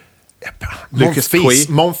mean, Lucas Pouille.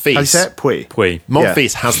 Monfils. How do you say it? Pouille. Pouille.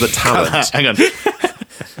 Monfils has the talent. Hang on.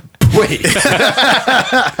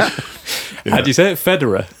 How do you say it?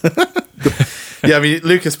 Federer. Yeah, I mean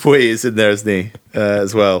Lucas Pouille is in there, isn't he?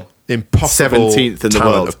 As well. Impossible 17th in the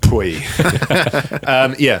talent world. of Pouille.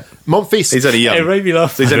 Yeah, Monfils. He's only young. It made me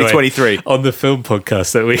laugh. He's by the only way, 23. On the film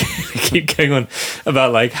podcast that we keep going on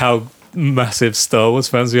about like how massive Star Wars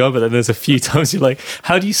fans we are, but then there's a few times you're like,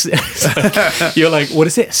 how do you say you're like, what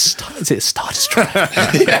is it? Is it Star Destroyer?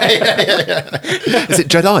 Is it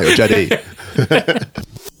Jedi or Jedi?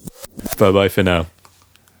 Bye for now.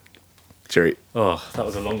 Cherry. Oh, that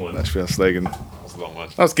was a long one. That's our slogan. That's a long one.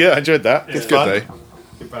 That was good. I enjoyed that. It's good fun. though.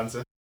 Good banter.